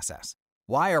fermentation process.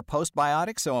 Why are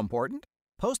postbiotics so important?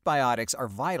 Postbiotics are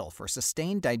vital for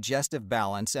sustained digestive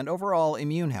balance and overall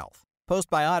immune health.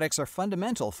 Postbiotics are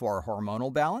fundamental for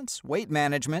hormonal balance, weight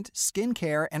management, skin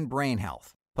care, and brain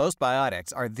health.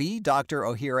 Postbiotics are the Dr.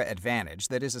 Ohhira advantage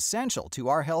that is essential to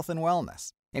our health and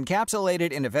wellness.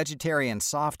 Encapsulated in a vegetarian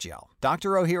soft gel,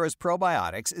 Dr. Ohhira's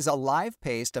Probiotics is a live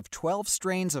paste of 12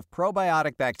 strains of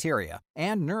probiotic bacteria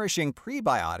and nourishing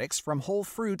prebiotics from whole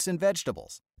fruits and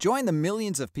vegetables. Join the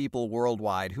millions of people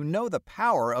worldwide who know the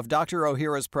power of Dr.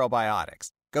 Ohhira's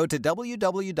Probiotics. Go to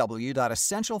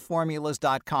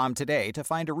www.essentialformulas.com today to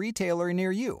find a retailer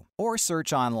near you, or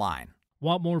search online.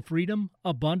 Want more freedom,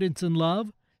 abundance, and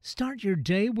love? Start your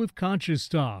day with Conscious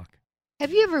Talk.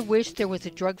 Have you ever wished there was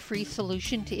a drug-free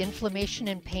solution to inflammation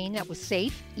and pain that was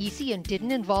safe, easy, and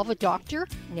didn't involve a doctor?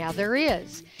 Now there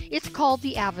is. It's called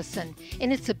the Avicen,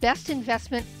 and it's the best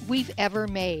investment we've ever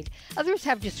made. Others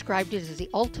have described it as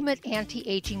the ultimate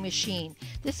anti-aging machine.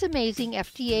 This amazing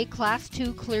FDA Class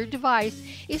II cleared device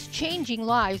is changing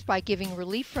lives by giving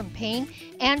relief from pain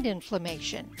and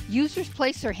inflammation. Users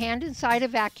place their hand inside a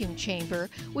vacuum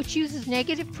chamber, which uses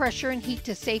negative pressure and heat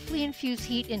to safely infuse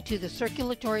heat into the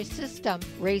circulatory system,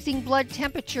 raising blood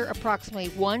temperature approximately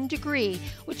 1 degree,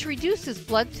 which reduces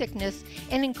blood thickness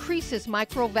and increases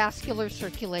microvascular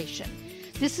circulation.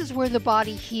 This is where the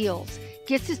body heals,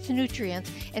 gets its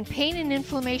nutrients, and pain and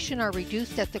inflammation are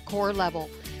reduced at the core level.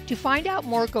 To find out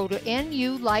more, go to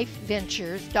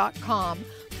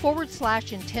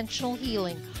nulifeventures.com/intentional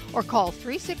healing or call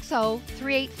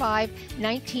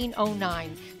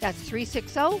 360-385-1909. That's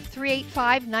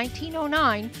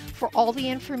 360-385-1909 for all the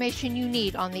information you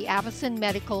need on the Avicen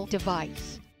medical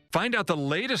device. Find out the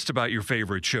latest about your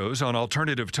favorite shows on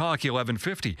Alternative Talk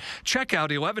 1150. Check out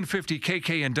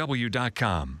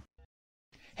 1150kknw.com.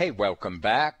 Hey, welcome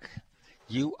back.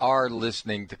 You are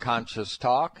listening to Conscious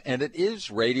Talk, and it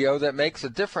is radio that makes a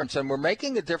difference. And we're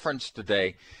making a difference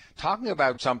today, talking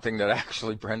about something that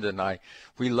actually Brenda and I,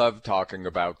 we love talking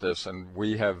about this, and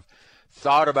we have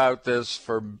thought about this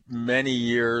for many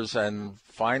years, and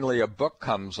finally a book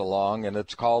comes along, and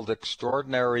it's called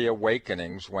Extraordinary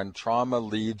Awakenings, When Trauma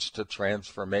Leads to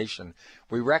Transformation.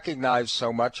 We recognize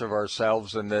so much of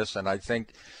ourselves in this, and I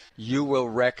think you will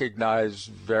recognize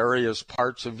various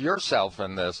parts of yourself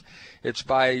in this. It's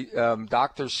by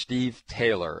Dr. Steve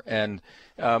Taylor. And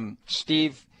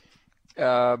Steve,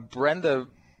 Brenda,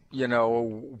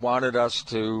 wanted us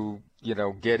to,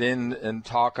 get in and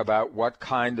talk about what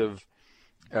kind of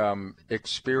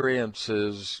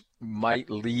experiences might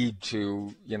lead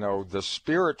to, the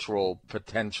spiritual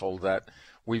potential that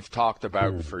we've talked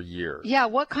about for years. Yeah,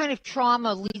 what kind of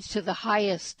trauma leads to the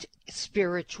highest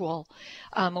spiritual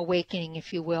awakening,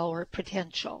 if you will, or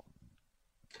potential?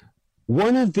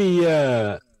 One of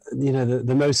the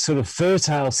most sort of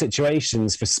fertile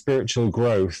situations for spiritual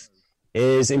growth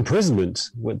is imprisonment.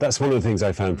 That's one of the things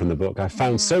I found from the book. I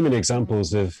found so many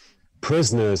examples of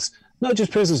prisoners, not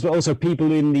just prisoners, but also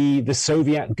people in the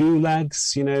Soviet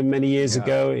gulags, many years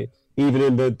ago, even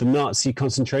in the Nazi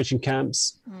concentration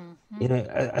camps.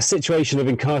 A situation of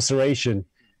incarceration,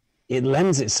 it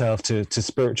lends itself to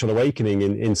spiritual awakening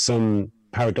in some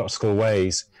paradoxical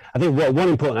ways. I think one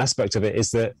important aspect of it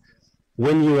is that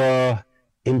when you are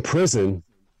in prison,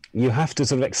 you have to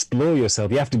sort of explore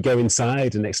yourself. You have to go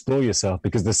inside and explore yourself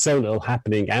because there's so little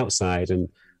happening outside, and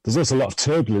there's also a lot of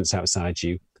turbulence outside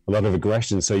you, a lot of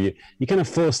aggression. So you're kind of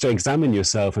forced to examine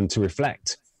yourself and to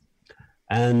reflect.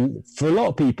 And for a lot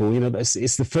of people,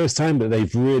 it's the first time that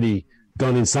they've really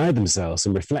gone inside themselves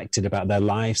and reflected about their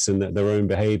lives and their own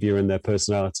behavior and their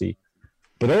personality.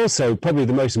 But also, probably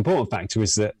the most important factor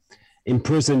is that in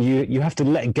prison, you have to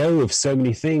let go of so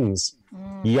many things.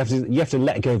 You have to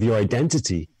let go of your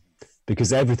identity,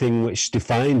 because everything which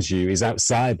defines you is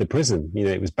outside the prison.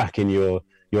 It was back in your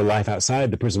life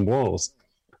outside the prison walls.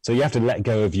 So you have to let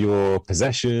go of your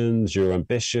possessions, your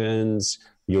ambitions,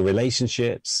 your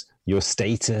relationships, your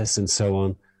status, and so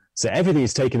on. So everything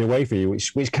is taken away from you,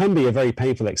 which can be a very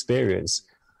painful experience,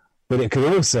 but it can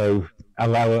also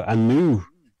allow a new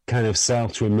kind of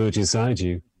self to emerge inside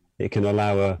you. It can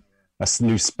allow a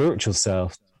new spiritual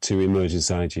self to emerge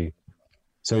inside you.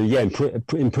 So yeah,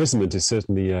 imprisonment is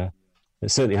certainly it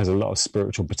certainly has a lot of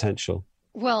spiritual potential.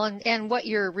 Well, and what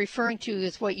you're referring to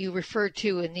is what you referred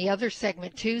to in the other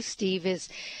segment too, Steve, is,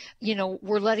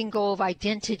 we're letting go of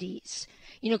identities.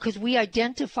 Because we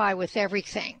identify with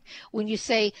everything. When you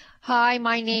say, hi,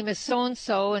 my name is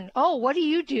so-and-so, and, oh, what do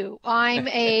you do? I'm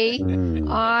a, and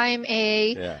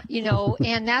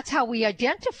that's how we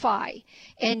identify.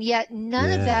 And yet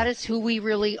none of that is who we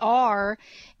really are.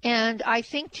 And I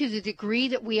think to the degree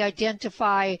that we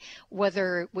identify,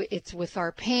 whether it's with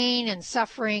our pain and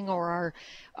suffering or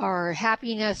our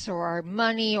happiness or our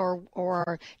money or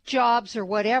our jobs or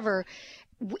whatever,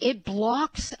 it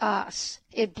blocks us.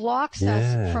 It blocks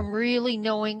us from really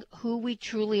knowing who we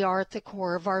truly are at the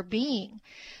core of our being.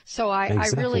 So I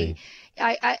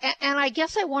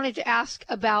guess I wanted to ask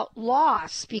about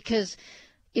loss, because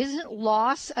isn't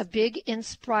loss a big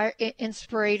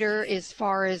inspirator as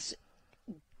far as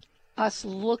us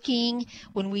looking,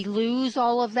 when we lose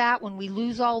all of that, when we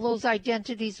lose all those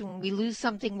identities, when we lose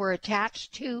something we're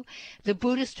attached to? The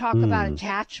Buddhists talk about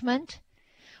attachment.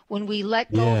 When we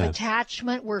let go of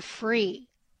attachment, we're free.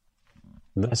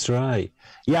 That's right.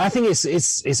 Yeah, I think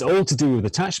it's all to do with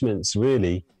attachments,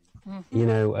 really. You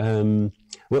know,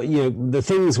 well, you know, the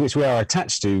things which we are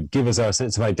attached to give us our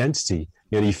sense of identity.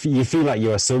 You know, you feel like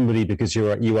you are somebody because you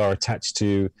are attached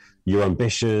to your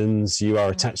ambitions, you are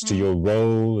attached to your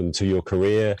role and to your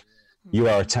career, you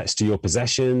are attached to your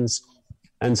possessions.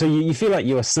 And so you feel like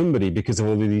you are somebody because of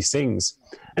all of these things.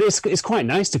 And it's quite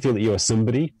nice to feel that you are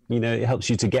somebody. You know, it helps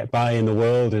you to get by in the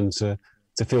world and to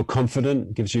feel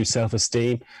confident, gives you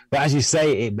self-esteem. But as you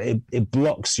say, it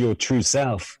blocks your true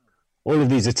self. All of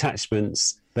these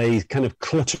attachments, they kind of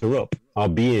clutter up our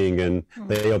being and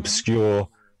they obscure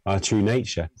our true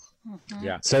nature.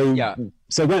 Yeah. So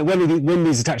when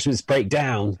these attachments break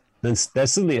down, then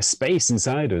there's suddenly a space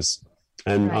inside us,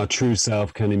 and our true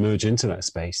self can emerge into that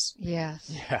space.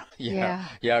 Yes.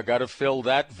 Yeah. Got to fill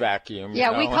that vacuum.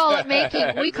 Yeah, we call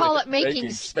it making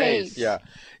space. Yeah.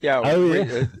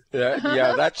 Oh,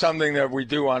 Yeah, that's something that we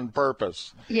do on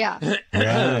purpose. Yeah.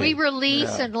 Right. We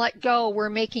release and let go. We're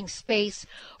making space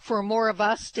for more of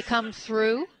us to come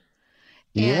through.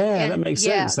 That makes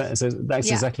sense. That's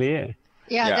exactly it.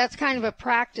 Yeah, that's kind of a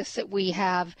practice that we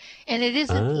have, and it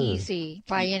isn't easy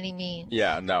by any means.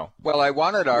 Yeah, no. Well, I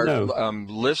wanted our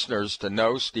listeners to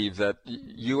know, Steve, that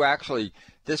you actually,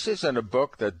 this isn't a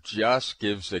book that just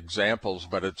gives examples,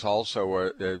 but it's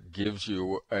also it gives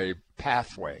you a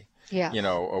pathway. Yeah. You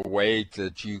know, a way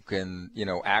that you can, you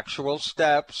know, actual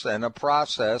steps and a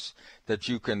process that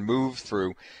you can move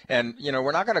through. And, you know,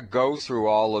 we're not going to go through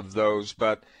all of those,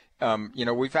 but you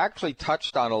know, we've actually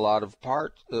touched on a lot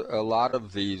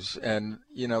of these, and,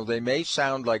 you know, they may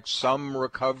sound like some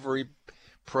recovery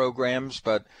programs,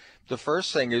 but the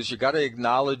first thing is you got to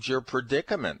acknowledge your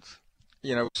predicament.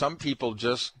 You know, some people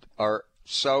just are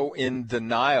so in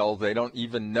denial, they don't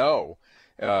even know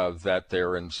that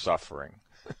they're in suffering.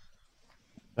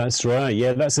 That's right.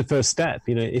 Yeah, that's the first step.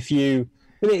 You know,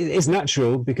 it's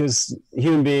natural because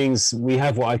human beings, we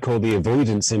have what I call the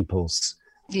avoidance impulse.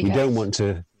 Yes. We don't want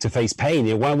to face pain.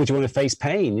 You know, why would you want to face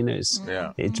pain? You know,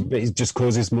 it just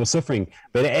causes more suffering.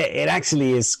 But it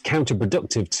actually is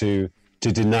counterproductive to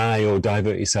deny or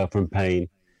divert yourself from pain.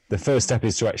 The first step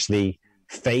is to actually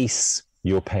face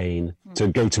your pain, to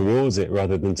go towards it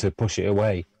rather than to push it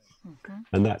away.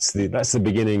 And that's the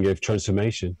beginning of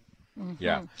transformation.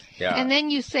 Yeah. And then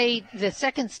you say the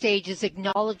second stage is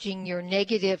acknowledging your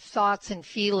negative thoughts and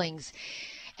feelings.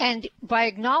 And by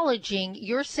acknowledging,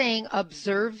 you're saying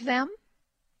observe them?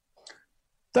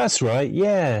 That's right,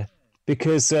 yeah.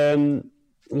 Because, you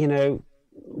know,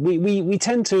 we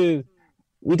tend to,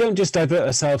 we don't just divert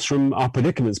ourselves from our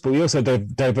predicaments, but we also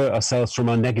divert ourselves from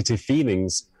our negative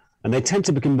feelings. And they tend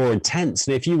to become more intense.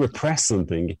 And if you repress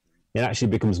something, it actually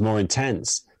becomes more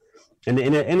intense. And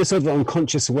in a sort of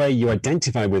unconscious way, you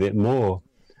identify with it more.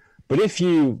 But if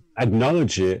you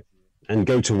acknowledge it and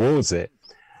go towards it,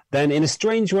 then in a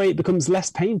strange way, it becomes less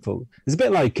painful. It's a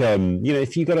bit like, you know,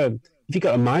 if you got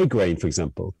a migraine, for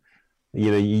example, you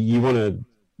know, you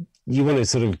want to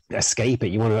sort of escape it.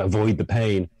 You want to avoid the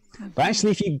pain. But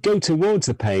actually, if you go towards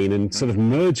the pain and sort of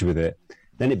merge with it,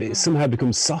 then it somehow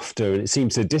becomes softer and it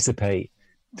seems to dissipate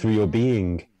through your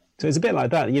being. So it's a bit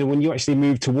like that. You know, when you actually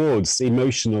move towards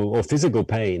emotional or physical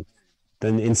pain,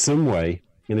 then in some way,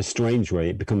 in a strange way,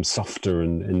 it becomes softer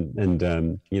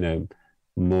and you know,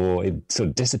 more, it sort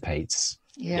of dissipates.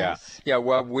 Yes. Yeah.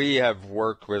 What we have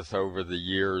worked with over the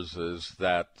years is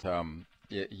that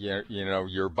you know,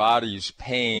 your body's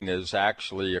pain is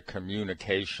actually a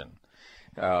communication.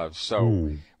 So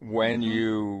when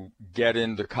you get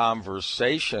into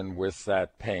conversation with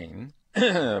that pain,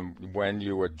 when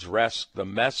you address the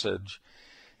message,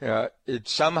 it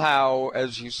somehow,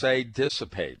 as you say,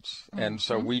 dissipates. And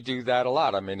so we do that a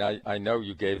lot. I mean, I know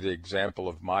you gave the example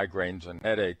of migraines and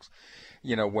headaches.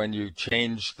 You know, when you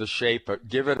change the shape,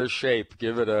 give it a shape,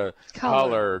 give it a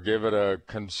color, give it a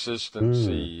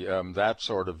consistency, that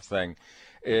sort of thing.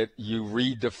 You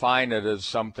redefine it as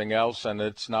something else, and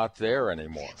it's not there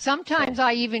anymore. Sometimes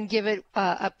I even give it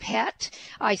a pet.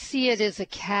 I see it as a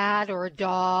cat or a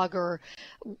dog or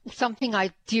something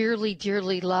I dearly,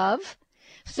 dearly love,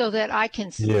 so that I can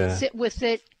sit with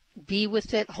it, be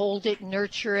with it, hold it,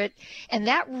 nurture it. And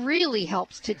that really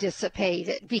helps to dissipate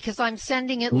it because I'm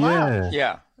sending it love.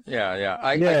 Yeah.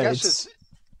 I guess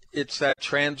it's that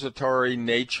transitory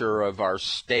nature of our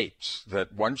states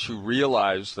that once you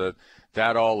realize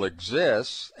that all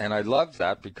exists, and I love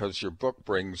that because your book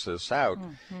brings this out,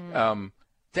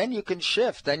 then you can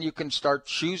shift, then you can start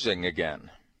choosing again.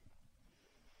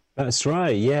 That's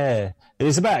right, yeah. And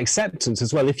it's about acceptance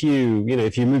as well. If you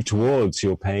move towards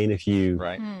your pain, if you,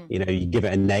 you know, you give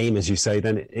it a name, as you say,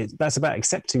 then that's about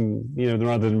accepting, you know,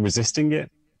 rather than resisting it.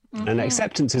 And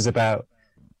acceptance is about,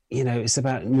 you know, it's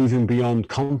about moving beyond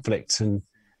conflict and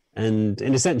And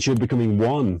in a sense, you're becoming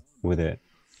one with it.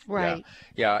 Right.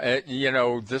 Yeah.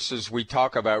 We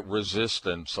talk about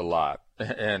resistance a lot.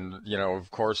 And,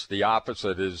 of course, the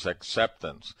opposite is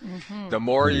acceptance. Mm-hmm. The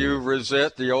more you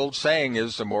resist, the old saying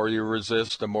is, the more you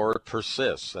resist, the more it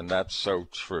persists. And that's so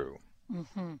true.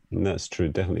 Mm-hmm. And that's true,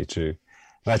 definitely true.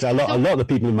 Right, a lot of the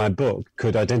people in my book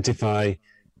could identify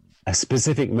a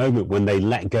specific moment when they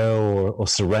let go or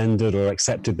surrendered or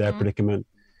accepted their predicament.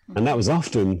 And that was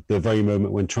often the very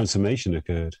moment when transformation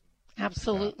occurred.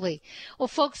 Absolutely. Well,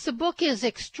 folks, the book is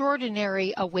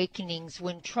Extraordinary Awakenings,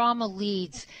 When Trauma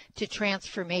Leads to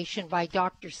Transformation by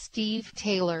Dr. Steve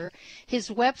Taylor. His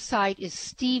website is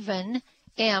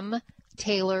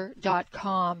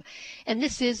StephenMTaylor.com. And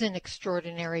this is an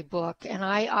extraordinary book, and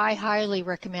I highly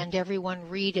recommend everyone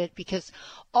read it, because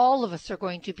all of us are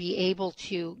going to be able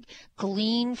to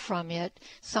glean from it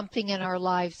something in our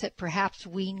lives that perhaps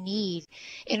we need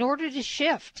in order to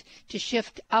shift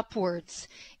upwards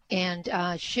and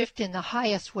shift in the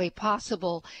highest way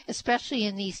possible, especially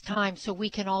in these times, so we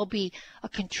can all be a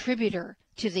contributor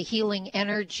to the healing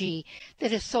energy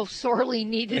that is so sorely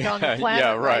needed on the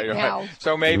planet right now.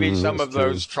 So maybe some of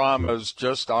those traumas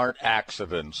just aren't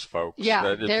accidents, folks.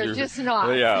 Yeah, they're just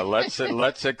not. Yeah,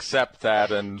 let's accept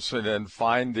that and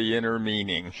find the inner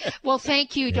meaning. Well,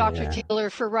 thank you, Dr. Taylor,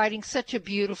 for writing such a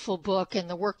beautiful book, and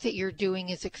the work that you're doing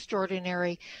is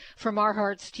extraordinary. From our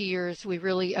hearts to yours, we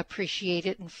really appreciate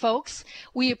it. And folks,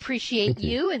 we appreciate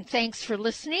you, and thanks for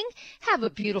listening. Have a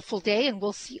beautiful day, and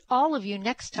we'll see all of you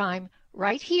next time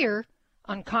right here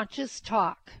on Conscious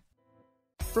Talk.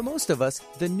 For most of us,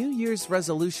 the New Year's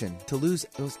resolution to lose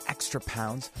those extra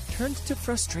pounds turns to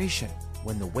frustration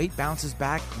when the weight bounces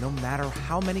back no matter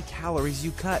how many calories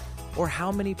you cut or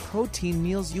how many protein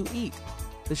meals you eat.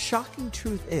 The shocking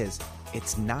truth is,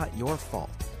 it's not your fault.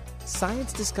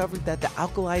 Science discovered that the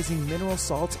alkalizing mineral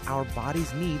salts our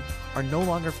bodies need are no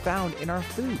longer found in our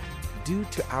food due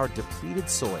to our depleted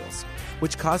soils,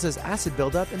 which causes acid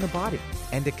buildup in the body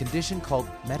and a condition called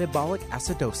metabolic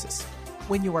acidosis.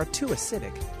 When you are too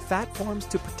acidic, fat forms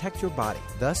to protect your body.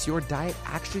 Thus, your diet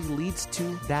actually leads to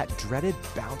that dreaded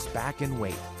bounce back in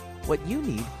weight. What you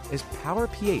need is Power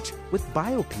pH with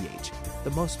BioPH,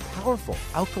 the most powerful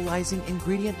alkalizing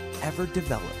ingredient ever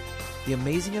developed. The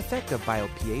amazing effect of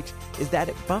BioPH is that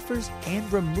it buffers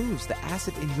and removes the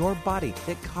acid in your body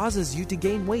that causes you to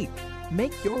gain weight.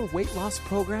 Make your weight loss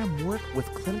program work with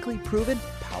clinically proven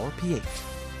Power pH.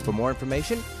 For more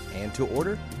information and to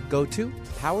order, go to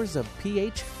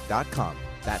powersofph.com.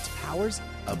 That's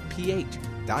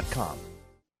powersofph.com.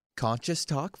 Conscious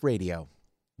Talk Radio.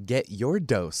 Get your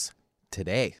dose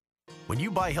today. When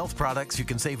you buy health products, you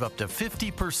can save up to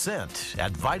 50%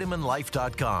 at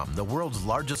VitaminLife.com, the world's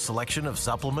largest selection of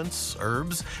supplements,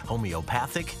 herbs,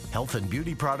 homeopathic, health and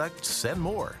beauty products, and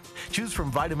more. Choose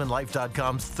from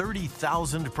VitaminLife.com's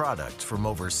 30,000 products from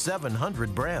over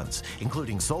 700 brands,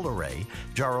 including Solar Ray,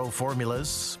 Jarrow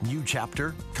Formulas, New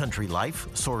Chapter, Country Life,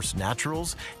 Source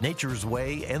Naturals, Nature's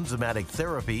Way, Enzymatic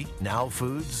Therapy, Now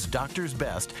Foods, Doctor's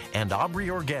Best, and Aubrey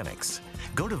Organics.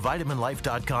 Go to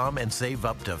VitaminLife.com and save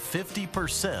up to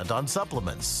 50% on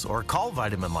supplements, or call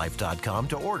VitaminLife.com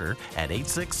to order at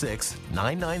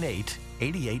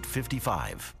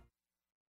 866-998-8855.